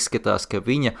Ferrari izskatās, ka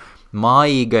viņa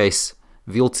mājīgais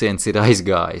vilciens ir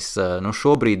aizgājis.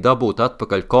 Šobrīd dabūt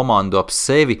atpakaļ komandu ap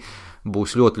sevi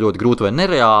būs ļoti, ļoti grūti vai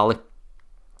nereāli.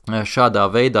 Šādā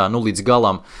veidā līdz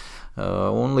galam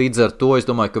Un līdz ar to es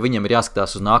domāju, ka viņam ir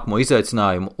jāskatās uz nākamo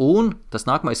izaicinājumu, un tas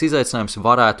nākamais izaicinājums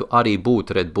varētu arī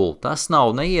būt Red Bull. Tas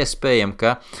nav neiespējami,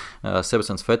 ka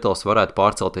Sebastians Vettels varētu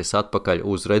pārcelties atpakaļ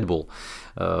uz Red Bull.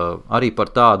 Arī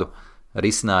par tādu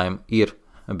risinājumu ir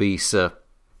bijis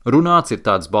runāts, ir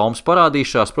tādas baumas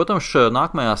parādījušās. Protams,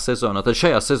 nākamajā sezonā, tad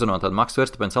šajā sezonā tad Max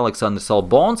Verstappens, Aleksandrs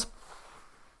Albons.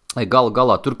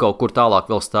 Galā tur kaut kur tālāk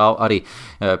vēl stāv arī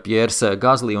Piers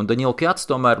Gasly un Daniil Kjats,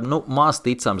 tomēr maz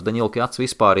ticams. Daniil Kjats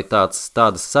vispār ir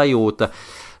tāda sajūta,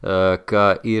 ka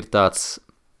ir tāds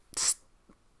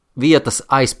vietas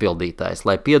aizpildītājs,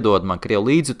 lai piedod man Krievu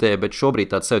līdzjutēji, bet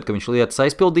šobrīd tāds sajūta, ka viņš lietas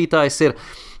aizpildītājs ir,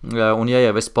 un ja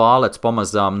jau es pārlecu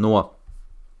pamazām no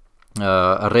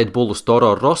Red Bull uz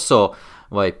Toro Rosso,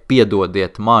 vai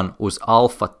piedodiet man uz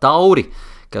Alfa Tauri,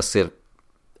 kas ir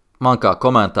man kā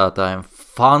komentētājiem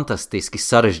fantastiski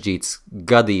sarežģīts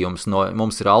gadījums.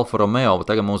 Mums ir Alfa Romeo,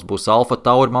 tagad mums būs Alfa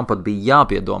Tauri. Man pat bija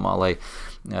jāpiedomā,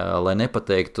 lai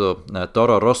nepateiktu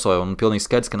Toro Rosso, un pilnīgi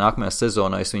skaidrs, ka nākamajā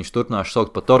sezonā es viņus turpināšu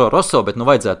saukt par Toro Rosso, bet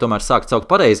vajadzētu tomēr sākt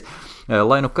saukt pareizi.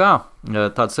 Lai kā,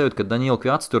 tāds sajūta, ka Daniil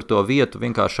Kjats tur to vietu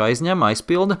vienkārši aizņem,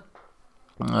 aizpilda,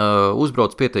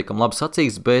 uzbrauc pietiekami labi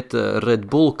sacīks, bet Red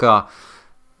Bull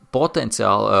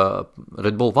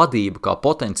Red Bull vadību kā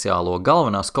potenciālo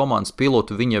galvenās komandas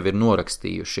pilotu viņi jau ir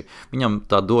norakstījuši. Viņam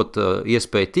tā dot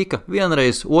iespēja tika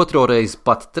vienreiz, otroreiz,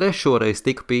 pat trešoreiz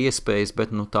tika pie iespējas,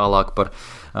 bet tālāk par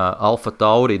Alfa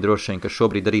Tauri droši vien, ka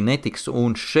šobrīd arī netiks,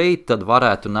 un šeit tad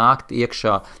varētu nākt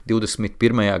iekšā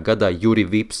 21. gadā Juri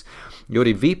Vips.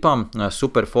 Juri Vipam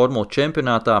Superformula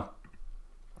čempionātā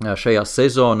šajā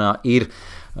sezonā ir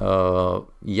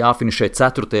jāfinišē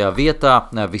 4. vietā,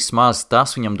 vismaz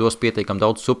tas viņam dos pietiekami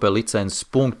daudz superlicences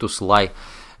punktus, lai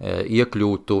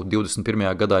iekļūtu 21.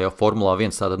 gadā jau Formulā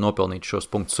 1, tātad nopelnīt šos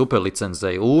punktus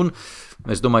superlicencei, un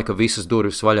es domāju, ka visas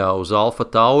durvis vaļā uz Alfa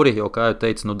Tauri, jo, kā jau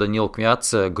teicu, Daniil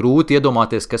Kjats grūti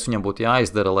iedomāties, kas viņam būtu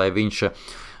jāizdara, lai viņš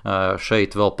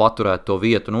šeit vēl paturētu to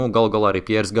vietu. Galu galā arī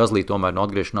Piers Gasly tomēr no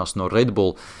atgriešanās no Red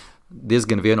Bull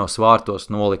diezgan vienos vārtos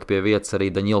nolika pie vietas arī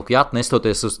Daniil Kjats,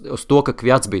 nestoties uz to, ka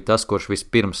Kjats bija tas, kurš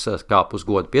vispirms kāp uz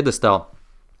godu piedestālu.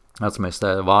 Atceramies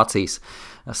Vācijas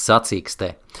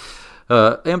sacīkstē.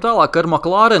 Ejam tālāk ar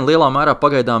McLaren. Lielā mērā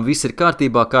pagaidām viss ir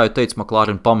kārtībā. Kā jau teicu,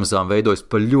 McLaren pamazām veidojas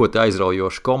par ļoti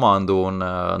aizraujošu komandu un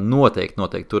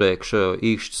noteikti turēkšu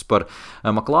īkšķus par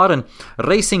McLaren.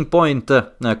 Racing Point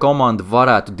komanda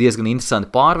varētu diezgan interesanti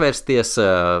pārvērsties.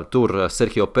 Tur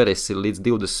Sergio Perez ir līdz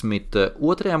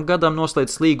 22. gadam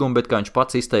noslēdzis līgumu, bet kā viņš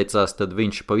pats izteicās, tad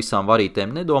viņš pa visām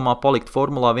varītēm nedomā palikt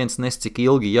Formulā 1 cik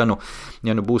ilgi, ja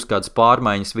būs kādas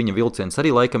pārmaiņas. Viņa vilciens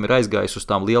arī laikam ir aizgājis uz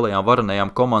tām lielajām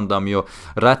varenajām komandām, jo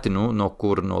reti, no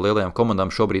lielajām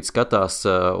komandām šobrīd skatās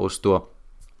uz to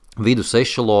vidus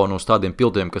ešalonu, uz tādiem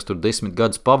pilotiem, kas tur 10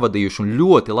 gadus pavadījuši un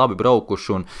ļoti labi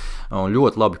braukuši un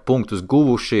ļoti labi punktus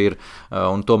guvuši ir,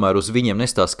 un tomēr uz viņiem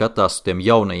skatās uz tiem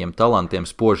jaunajiem talantiem,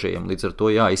 spožajiem. Līdz ar to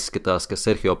izskatās, ka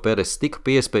Sergio Perez tika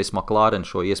pie iespējas, McLaren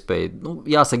šo iespēju,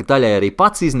 jāsaka, daļai arī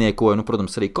pats izniekoja,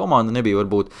 protams, arī komanda nebija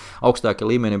varbūt augstākā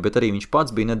līmenī, bet arī viņš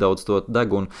pats bija nedaudz to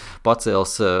degunu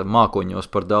pacēls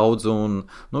mākoņos par daudz, un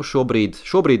šobrīd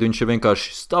viņš ir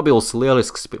vienkārši stabils,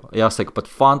 lielisks, jāsaka, pat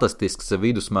fantastisks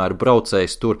vidusmēra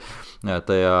braucējs tur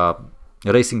tajā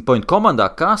Racing Point komandā,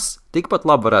 kas tikpat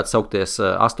labi varētu saukties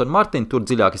Aston Martin. Tur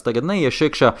dziļāk es tagad neiešu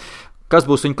iekšā. Kas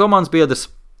būs viņa komandas biedrs?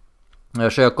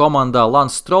 Šajā komandā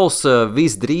Lance Strolls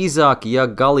visdrīzāk, ja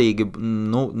galīgi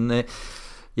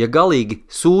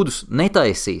sūdus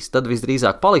netaisīs, tad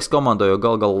visdrīzāk paliks komandā, jo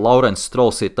galā Laurens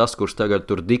Strolls ir tas, kurš tagad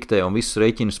tur diktē un visus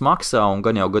rēķinus maksā, un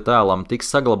gan jau tēlam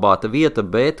tiks saglabāta vieta,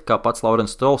 bet, kā pats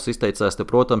Laurens Strolls izteicās, te,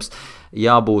 protams,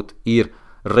 jābūt ir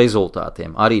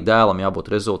rezultātiem. Arī dēlam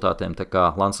jābūt rezultātiem, tā kā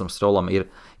Lancam Strollam ir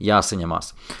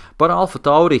jāsaņemās. Par Alfa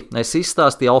Tauri es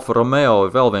izstāstīju. Alfa Romeo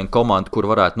ir vēl viena komanda, kur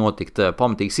varētu notikt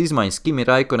pamatīgas izmaiņas. Kimi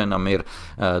Raikonenam ir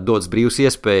dots brīvs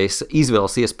iespējas,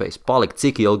 izvēles iespējas palikt,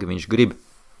 cik ilgi viņš grib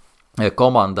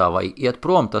komandā vai iet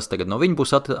prom. Tas tagad no viņa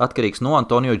būs atkarīgs. No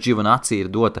Antonio Giovinazzi ir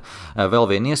dota vēl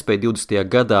viena iespēja 20.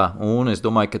 gadā, un es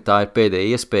domāju, ka tā ir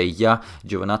pēdējā iespēja, ja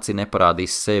Giovinazzi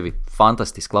neparādīs sevi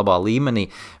fantastiski labā līmenī,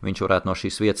 viņš varētu no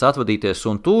šīs vietas atvadīties,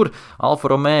 un tur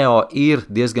Alfa Romeo ir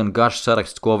diezgan garš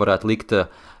saraksts, ko varētu likt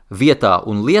vietā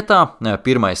un lietā.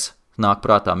 Pirmais nāk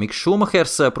prātā Miks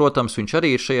Šumahers, protams, viņš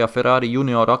arī ir šajā Ferrari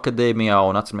junior akadēmijā,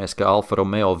 un atceramies, ka Alfa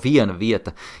Romeo viena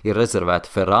vieta ir rezervēta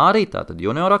Ferrari, tātad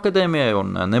junior akadēmijai,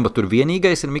 un nebat tur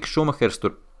vienīgais ir Miks Šumahers,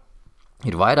 tur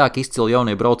Ir vairāk izcili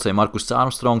jaunie braucēji, Markus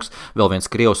Armstrongs, vēl viens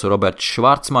krievs Roberts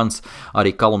Švarcmans,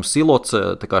 arī Kalums Silots.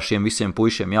 Tā kā šiem visiem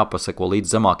puišiem jāpaseko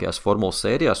līdz zemākajās formulas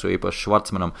sērijās, jo īpaši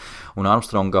Švarcmanam un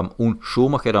Armstrongam un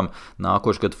Šumacheram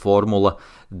nākošgad Formula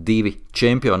 2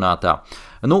 čempionātā.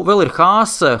 Vēl ir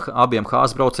Haas, abiem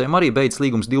Haas braucējiem arī beidz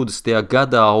līgums 20.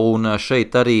 gadā, un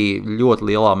šeit arī ļoti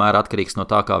lielā mērā atkarīgs no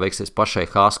tā, kā veiksies pašai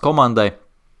Haas komandai.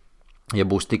 Ja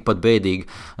būs tikpat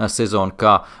bēdīga sezona,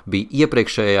 kā bija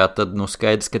iepriekšējā, tad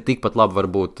skaidrs, ka tikpat labi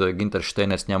varbūt Ginters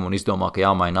Steiners ņem un izdomā, ka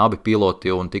jāmaina abi piloti,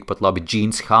 un tikpat labi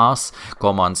Gins Haas,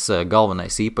 komandas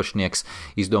galvenais īpašnieks,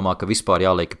 izdomā, ka vispār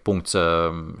jāliek punkts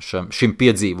šim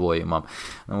piedzīvojumam.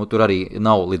 Tur arī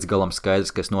nav līdz galam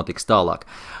skaidrs, kas notiks tālāk.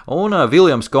 Un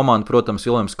Williams komanda, protams,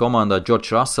 Williams komandā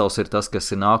George Russells ir tas,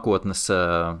 kas ir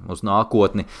uz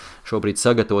nākotni šobrīd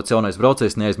sagatavots jaunais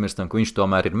braucējs. Neaizmirstam, ka viņš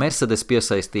tomēr ir Mercedes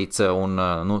piesaistīts, un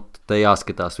te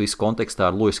jāskatās visu kontekstā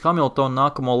ar Lewis Hamiltonu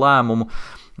nākamo lēmumu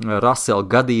Russell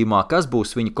gadījumā, kas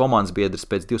būs viņa komandas biedrs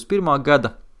pēc 21.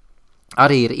 gada.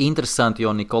 Arī ir interesanti,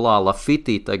 jo Nikolā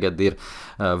Lafiti tagad ir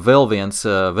vēl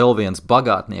viens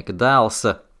bagātnieka dēls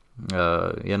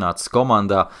ienācis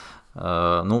komandā.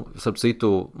 Starp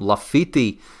citu,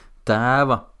 Lafiti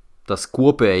tēva tas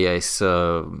kopējais,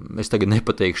 es tagad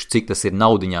nepateikšu, cik tas ir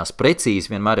naudiņās precīzi,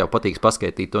 vienmēr jau patīks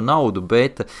paskaitīt to naudu,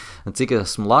 bet cik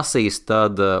esmu lasījis,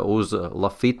 tad uz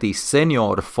Lafiti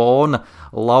seniora fona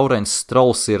Laurens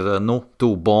Strolls ir,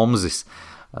 tūbomzis.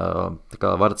 Tā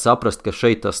kā varat saprast, ka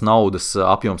šeit tas naudas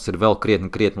apjoms ir vēl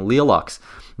krietni lielāks.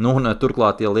 Un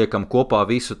turklāt, ja liekam kopā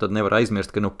visu, tad nevar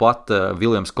aizmirst, ka pat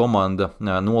Williams komanda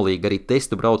nolīga arī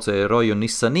testu braucēju Roju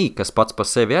Nissany, kas pats par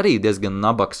sevi arī diezgan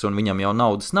nabaks, un viņam jau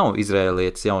naudas nav,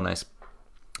 izrēlietis jaunais.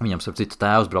 Viņam, starp citu,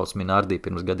 tēvs brauc Minardī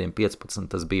pirms gadiem 15,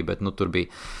 tas bija, bet tur bija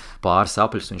pāris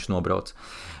apļus, viņš nobrauc.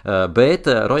 Bet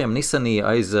Rojam Nissany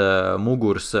aiz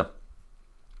muguras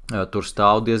tur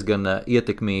stāv diezgan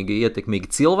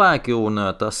ietekmīgi cilvēki, un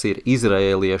tas ir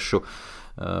izrēliešu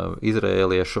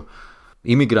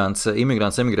imigrants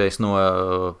emigrējis no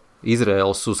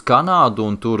Izraēlas uz Kanādu,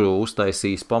 un tur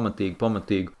uztaisījis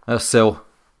pamatīgi sev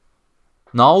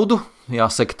naudu,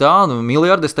 jāsaka tā,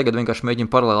 miljardus. Tagad vienkārši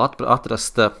mēģina paralēli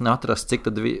atrast, cik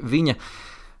tad viņa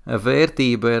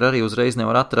vērtība ir, arī uzreiz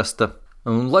nevar atrast.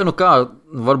 Lai kā,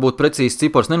 varbūt precīzi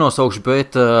cipars nenosaukšu,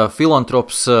 bet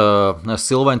filantrops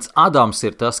Silvens Adams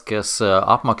ir tas, kas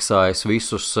apmaksājas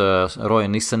visus Roja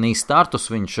Nissany startus.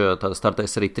 Viņš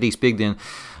startēs arī 3 piekdienu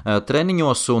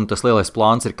treniņos, un tas lielais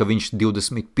plāns ir, ka viņš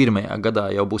 21. gadā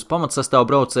jau būs pamatsastāv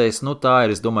braucējs. Tā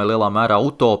ir, es domāju, lielā mērā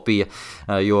utopija,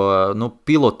 jo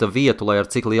pilota vietu, lai ar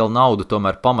cik lielu naudu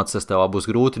tomēr pamatsastāvā būs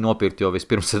grūti nopirkt, jo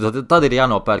vispirms tad ir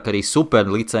jānopērk arī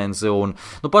superlicenci, un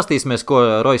pastīsimies,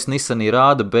 ko Rojas Nissany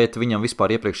rāda, bet viņam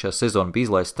vispār iepriekšējā sezona bija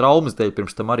izlaists traumas dēļ,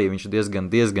 pirms tam arī viņš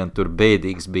diezgan tur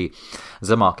bēdīgs bija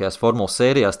zemākajās formulas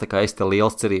sērijās, tā kā es te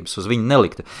liels cerības uz viņu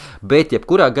neliktu. Bet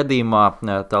jebkurā gadījumā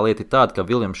tā lieta ir tāda, ka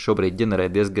Williams šobrīd ģenerē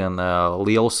diezgan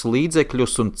lielus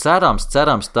līdzekļus, un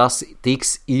cerams tas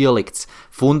tiks ielikts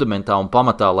fundamentā un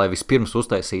pamatā, lai vispirms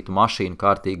uztaisītu mašīnu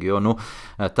kārtīgi, jo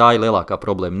tā ir lielākā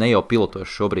problēma, ne jau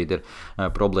pilotoši šobrīd ir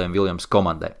problēma Williams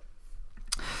komandai.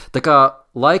 Tā kā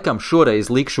laikam šoreiz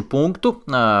likšu punktu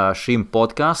šim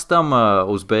podkastam,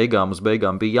 uz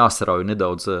beigām bija jāsarauj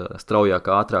nedaudz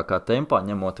straujākā, ātrākā tempā,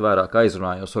 ņemot vērā, ka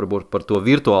aizrunājos varbūt par to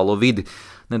virtuālo vidi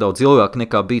nedaudz ilgāk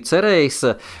nekā bija cerējis.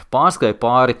 Pārskrēju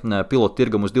pāri pilotu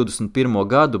tirgam uz 21.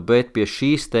 gadu, bet pie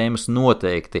šīs tēmas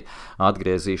noteikti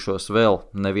atgriezīšos vēl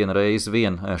nevienreiz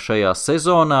šajā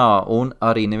sezonā, un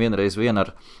arī nevienreiz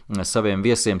ar saviem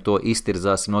viesiem to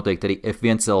iztirzāsim noteikti arī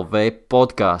F1LV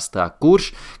podkastā,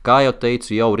 kurš, kā jau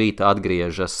teicu, jau rīta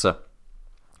atgriežas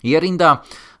ierindā.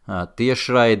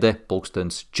 Tiešraide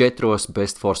 4:00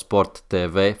 Best for Sport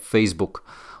TV Facebook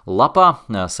lapā.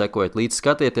 Sekojiet līdzi,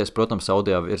 skatieties, protams,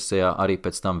 audio versijā arī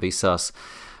pēc tam visās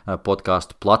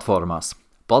podcastu platformās.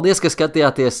 Paldies, ka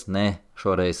skatījāties,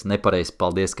 šoreiz nepareizi,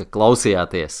 paldies, ka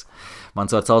klausījāties.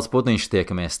 Mans vārds Alts Putniņš,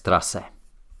 tiekamies trasē.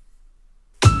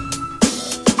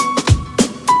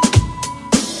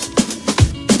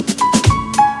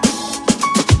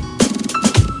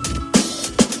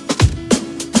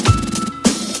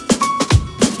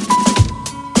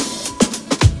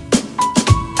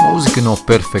 Mūzika no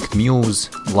Perfect Muse,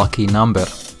 Lucky Number.